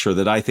structure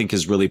that I think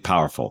is really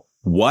powerful.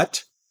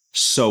 What?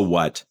 So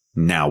what?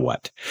 Now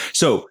what?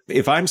 So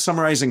if I'm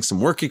summarizing some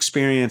work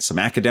experience, some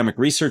academic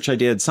research I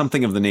did,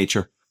 something of the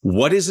nature,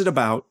 what is it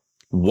about?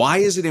 Why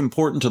is it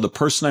important to the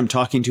person I'm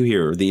talking to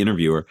here, the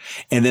interviewer?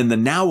 And then the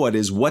now what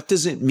is, what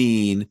does it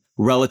mean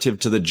relative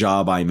to the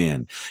job I'm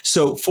in?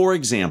 So for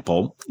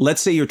example,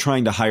 let's say you're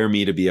trying to hire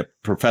me to be a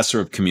professor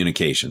of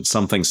communication,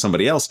 something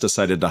somebody else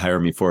decided to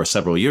hire me for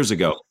several years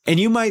ago. And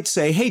you might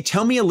say, hey,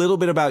 tell me a little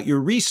bit about your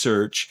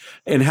research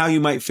and how you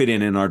might fit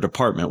in our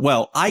department.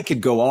 Well, I could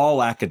go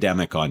all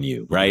academic on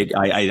you, right?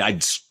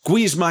 I'd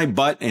squeeze my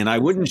butt and I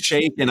wouldn't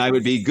shake and I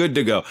would be good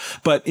to go.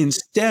 But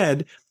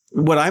instead,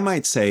 what I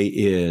might say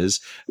is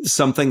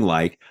something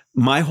like,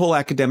 my whole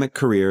academic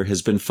career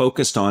has been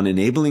focused on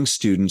enabling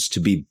students to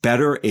be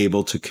better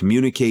able to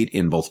communicate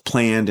in both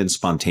planned and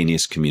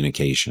spontaneous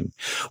communication.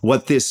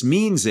 What this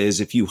means is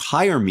if you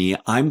hire me,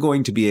 I'm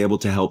going to be able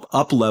to help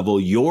up-level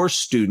your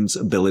students'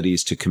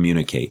 abilities to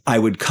communicate. I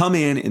would come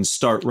in and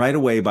start right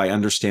away by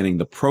understanding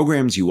the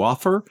programs you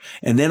offer,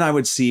 and then I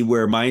would see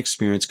where my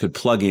experience could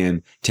plug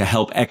in to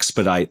help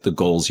expedite the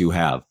goals you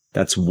have.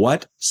 That's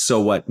what,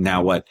 so what,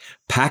 now what,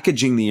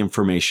 packaging the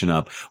information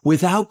up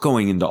without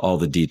going into all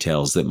the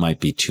details that might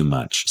be too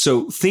much.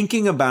 So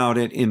thinking about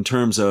it in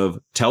terms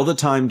of tell the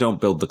time, don't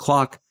build the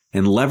clock,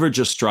 and leverage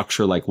a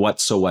structure like what,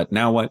 so what,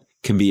 now what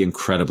can be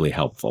incredibly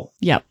helpful.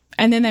 Yep.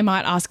 And then they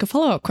might ask a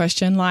follow-up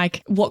question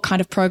like, what kind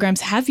of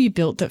programs have you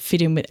built that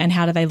fit in with, and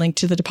how do they link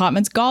to the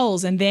department's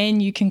goals? And then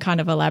you can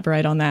kind of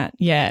elaborate on that.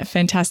 Yeah,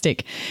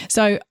 fantastic.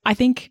 So I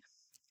think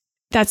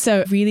that's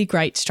a really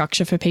great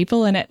structure for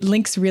people, and it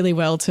links really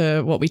well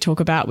to what we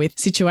talk about with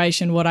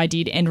situation, what I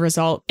did, end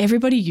result.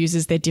 Everybody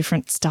uses their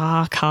different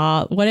star,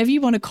 car, whatever you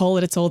want to call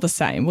it, it's all the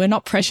same. We're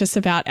not precious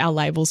about our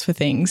labels for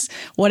things.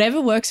 Whatever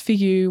works for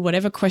you,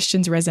 whatever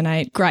questions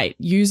resonate, great.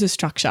 Use a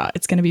structure.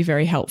 It's going to be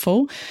very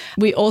helpful.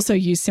 We also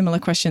use similar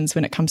questions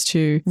when it comes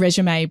to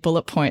resume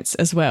bullet points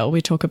as well.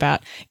 We talk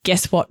about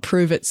guess what,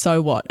 prove it,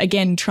 so what.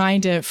 Again, trying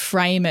to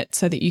frame it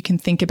so that you can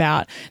think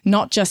about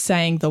not just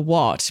saying the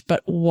what,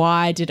 but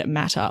why did it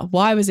matter?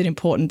 Why was it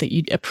important that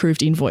you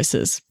approved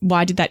invoices?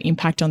 Why did that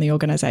impact on the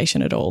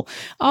organization at all?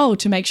 Oh,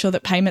 to make sure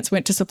that payments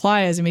went to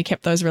suppliers and we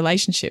kept those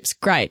relationships.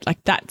 Great. Like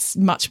that's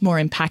much more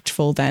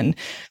impactful than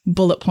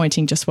bullet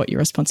pointing just what your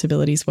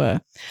responsibilities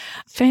were.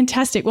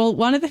 Fantastic. Well,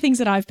 one of the things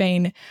that I've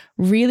been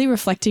really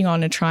reflecting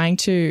on and trying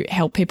to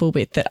help people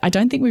with that I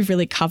don't think we've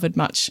really covered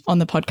much on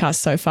the podcast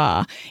so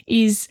far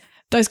is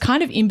those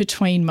kind of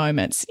in-between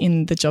moments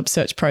in the job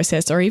search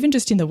process, or even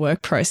just in the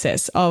work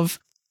process, of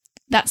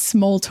that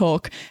small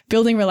talk,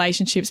 building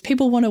relationships.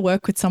 People want to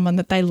work with someone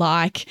that they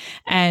like,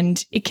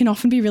 and it can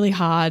often be really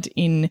hard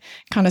in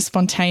kind of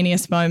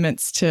spontaneous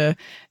moments to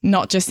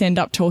not just end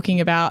up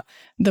talking about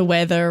the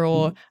weather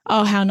or,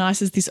 oh, how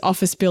nice is this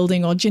office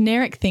building, or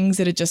generic things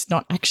that are just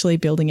not actually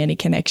building any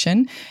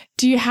connection.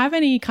 Do you have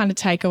any kind of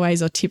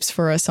takeaways or tips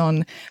for us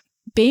on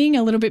being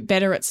a little bit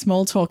better at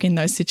small talk in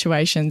those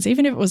situations,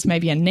 even if it was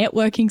maybe a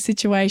networking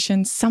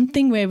situation,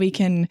 something where we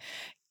can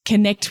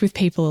connect with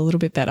people a little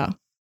bit better?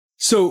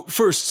 So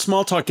first,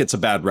 small talk gets a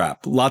bad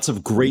rap. Lots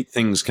of great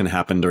things can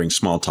happen during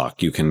small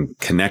talk. You can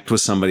connect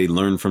with somebody,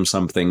 learn from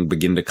something,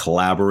 begin to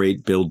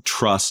collaborate, build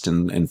trust,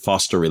 and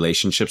foster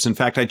relationships. In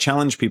fact, I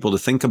challenge people to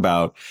think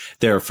about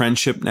their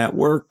friendship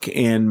network,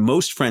 and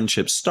most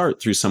friendships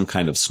start through some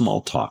kind of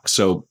small talk.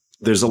 So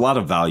there's a lot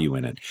of value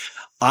in it.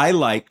 I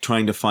like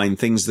trying to find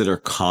things that are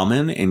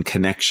common and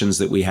connections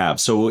that we have.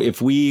 So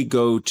if we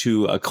go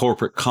to a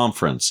corporate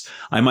conference,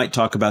 I might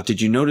talk about,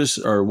 did you notice,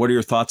 or what are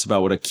your thoughts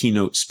about what a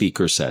keynote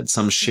speaker said?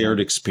 Some shared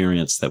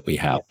experience that we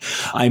have.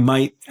 I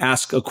might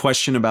ask a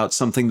question about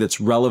something that's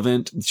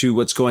relevant to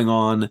what's going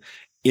on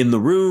in the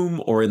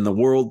room or in the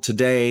world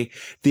today.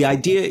 The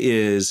idea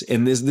is,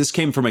 and this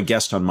came from a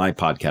guest on my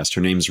podcast.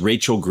 Her name's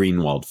Rachel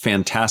Greenwald.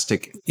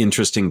 Fantastic,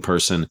 interesting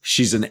person.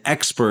 She's an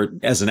expert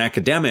as an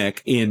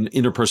academic in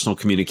interpersonal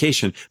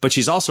communication, but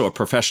she's also a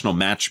professional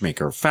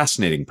matchmaker.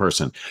 Fascinating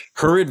person.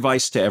 Her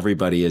advice to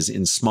everybody is,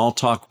 in small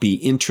talk, be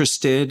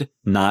interested,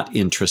 not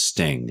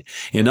interesting.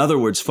 In other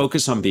words,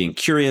 focus on being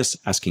curious,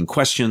 asking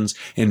questions,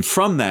 and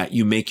from that,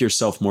 you make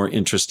yourself more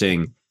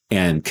interesting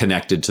and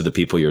connected to the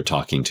people you're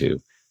talking to.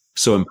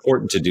 So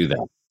important to do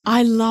that.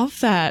 I love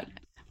that.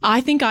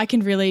 I think I can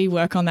really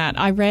work on that.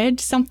 I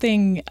read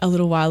something a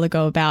little while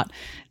ago about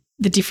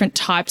the different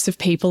types of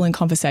people in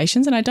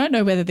conversations, and I don't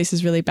know whether this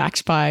is really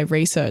backed by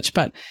research,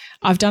 but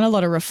I've done a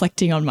lot of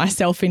reflecting on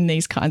myself in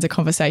these kinds of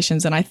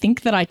conversations, and I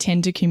think that I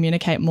tend to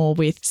communicate more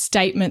with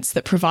statements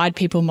that provide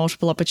people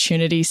multiple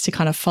opportunities to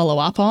kind of follow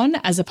up on,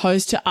 as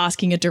opposed to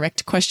asking a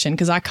direct question,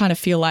 because I kind of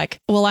feel like,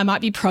 well, I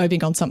might be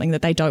probing on something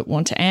that they don't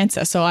want to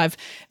answer. So I've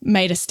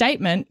made a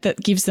statement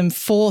that gives them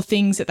 4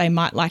 things that they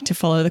might like to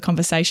follow the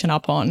conversation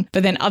up on,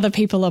 but then other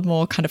people are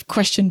more kind of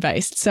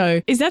question-based.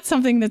 So is that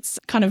something that's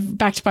kind of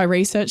backed by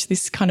research,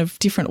 this kind of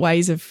different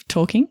ways of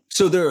talking?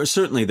 So there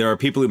are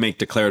people who make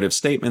declarative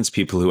statements,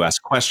 people who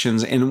ask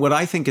questions. And what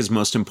I think is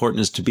most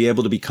important is to be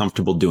able to be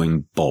comfortable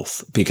doing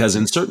both, because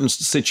in certain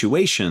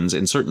situations,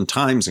 in certain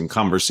times and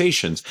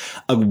conversations,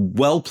 a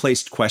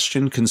well-placed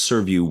question can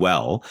serve you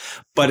well.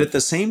 But at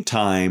the same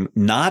time,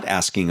 not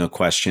asking a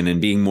question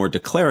and being more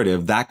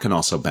declarative, that can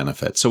also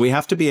benefit. So we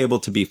have to be able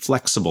to be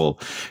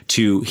flexible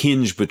to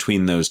hinge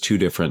between those two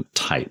different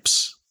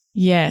types.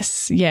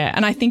 Yes. Yeah.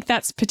 And I think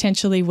that's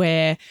potentially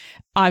where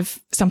I've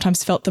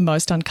sometimes felt the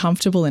most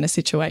uncomfortable in a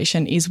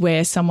situation, is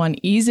where someone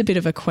is a bit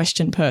of a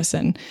question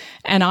person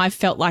and I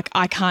felt like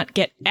I can't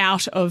get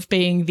out of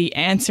being the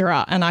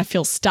answerer and I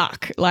feel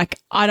stuck. Like,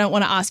 I don't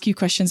want to ask you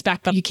questions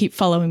back, but you keep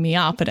following me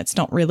up and it's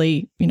not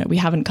really, we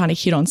haven't kind of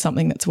hit on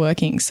something that's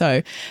working.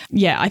 So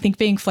yeah, I think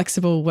being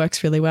flexible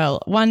works really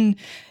well. One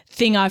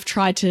thing I've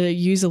tried to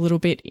use a little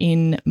bit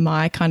in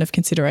my kind of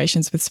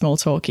considerations with small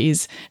talk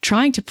is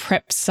trying to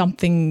prep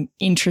something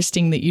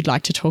interesting that you'd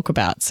like to talk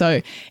about.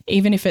 So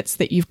even if it's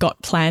that you've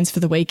got plans for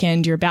the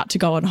weekend, you're about to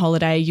go on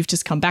holiday, you've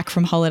just come back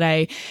from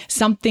holiday,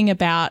 something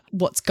about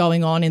what's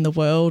going on in the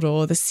world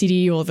or the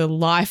city or the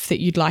life that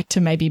you'd like to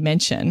maybe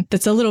mention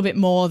that's a little bit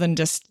more than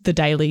just the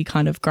daily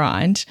kind of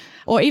grind,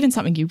 or even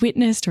something you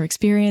witnessed or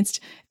experienced.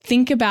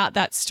 Think about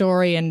that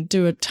story and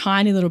do a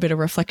tiny little bit of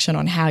reflection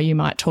on how you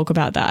might talk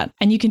about that.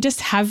 And you can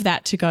just have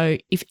that to go,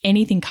 if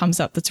anything comes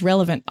up that's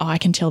relevant, I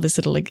can tell this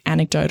little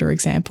anecdote or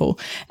example.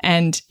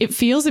 And it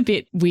feels a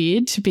bit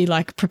weird to be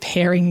like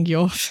preparing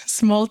your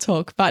small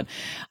talk, but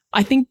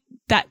I think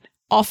that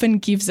often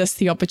gives us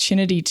the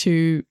opportunity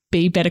to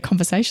be better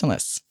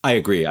conversationalists. I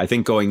agree. I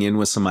think going in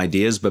with some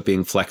ideas, but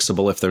being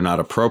flexible if they're not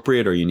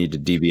appropriate or you need to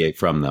deviate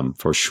from them,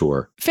 for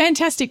sure.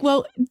 Fantastic.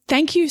 Well,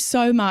 thank you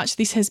so much.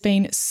 This has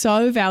been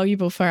so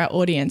valuable for our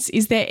audience.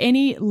 Is there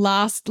any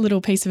last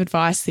little piece of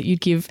advice that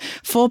you'd give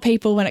for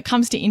people when it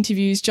comes to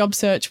interviews, job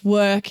search,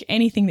 work,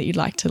 anything that you'd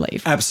like to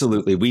leave?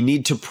 Absolutely. We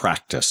need to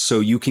practice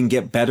so you can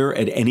get better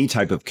at any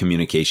type of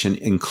communication,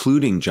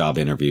 including job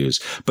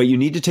interviews. But you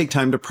need to take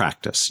time to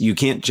practice. You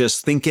can't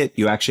just think it.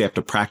 You actually have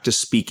to practice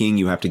speaking.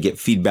 You have to get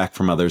feedback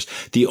from others.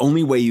 The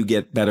only way you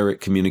get better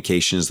at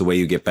communication is the way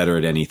you get better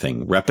at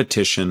anything: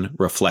 repetition,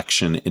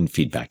 reflection, and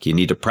feedback. You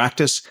need to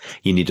practice.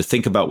 You need to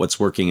think about what's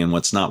working and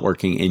what's not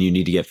working, and you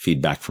need to get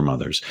feedback from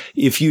others.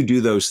 If you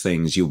do those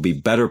things, you'll be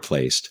better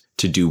placed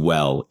to do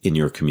well in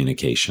your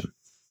communication.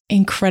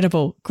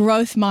 Incredible.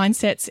 Growth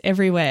mindsets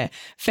everywhere.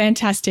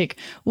 Fantastic.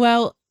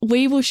 Well,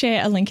 we will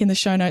share a link in the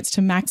show notes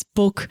to Mac's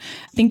book,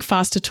 Think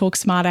Faster, Talk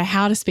Smarter,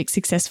 How to Speak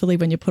Successfully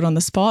When You're Put on the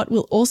Spot.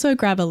 We'll also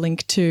grab a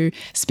link to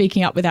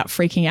Speaking Up Without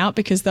Freaking Out,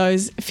 because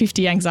those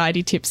 50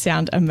 anxiety tips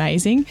sound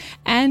amazing,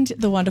 and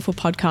the wonderful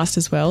podcast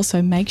as well.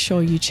 So make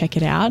sure you check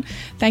it out.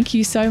 Thank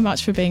you so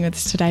much for being with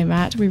us today,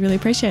 Matt. We really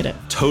appreciate it.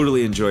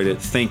 Totally enjoyed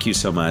it. Thank you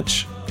so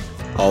much.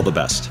 All the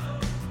best.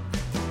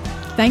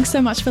 Thanks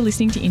so much for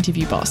listening to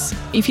Interview Boss.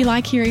 If you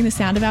like hearing the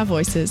sound of our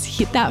voices,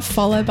 hit that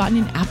follow button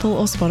in Apple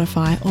or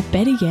Spotify, or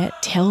better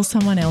yet, tell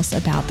someone else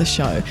about the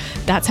show.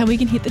 That's how we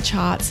can hit the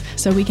charts,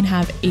 so we can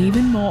have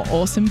even more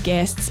awesome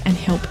guests and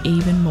help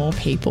even more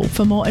people.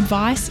 For more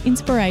advice,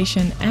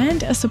 inspiration,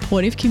 and a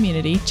supportive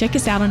community, check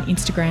us out on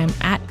Instagram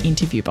at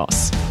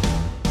InterviewBoss.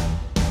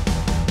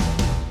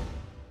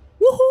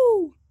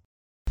 Woohoo!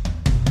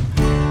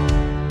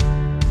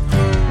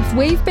 If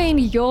we've been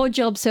your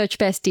job search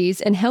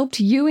besties and helped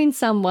you in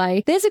some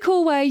way, there's a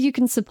cool way you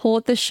can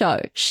support the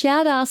show.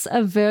 Shout us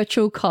a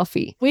virtual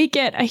coffee. We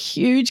get a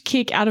huge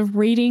kick out of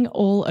reading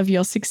all of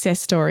your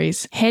success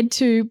stories. Head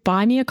to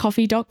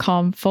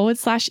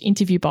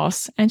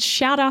buymeacoffee.com/interviewboss and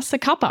shout us a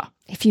cuppa.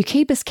 If you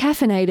keep us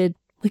caffeinated,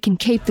 we can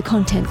keep the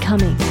content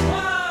coming.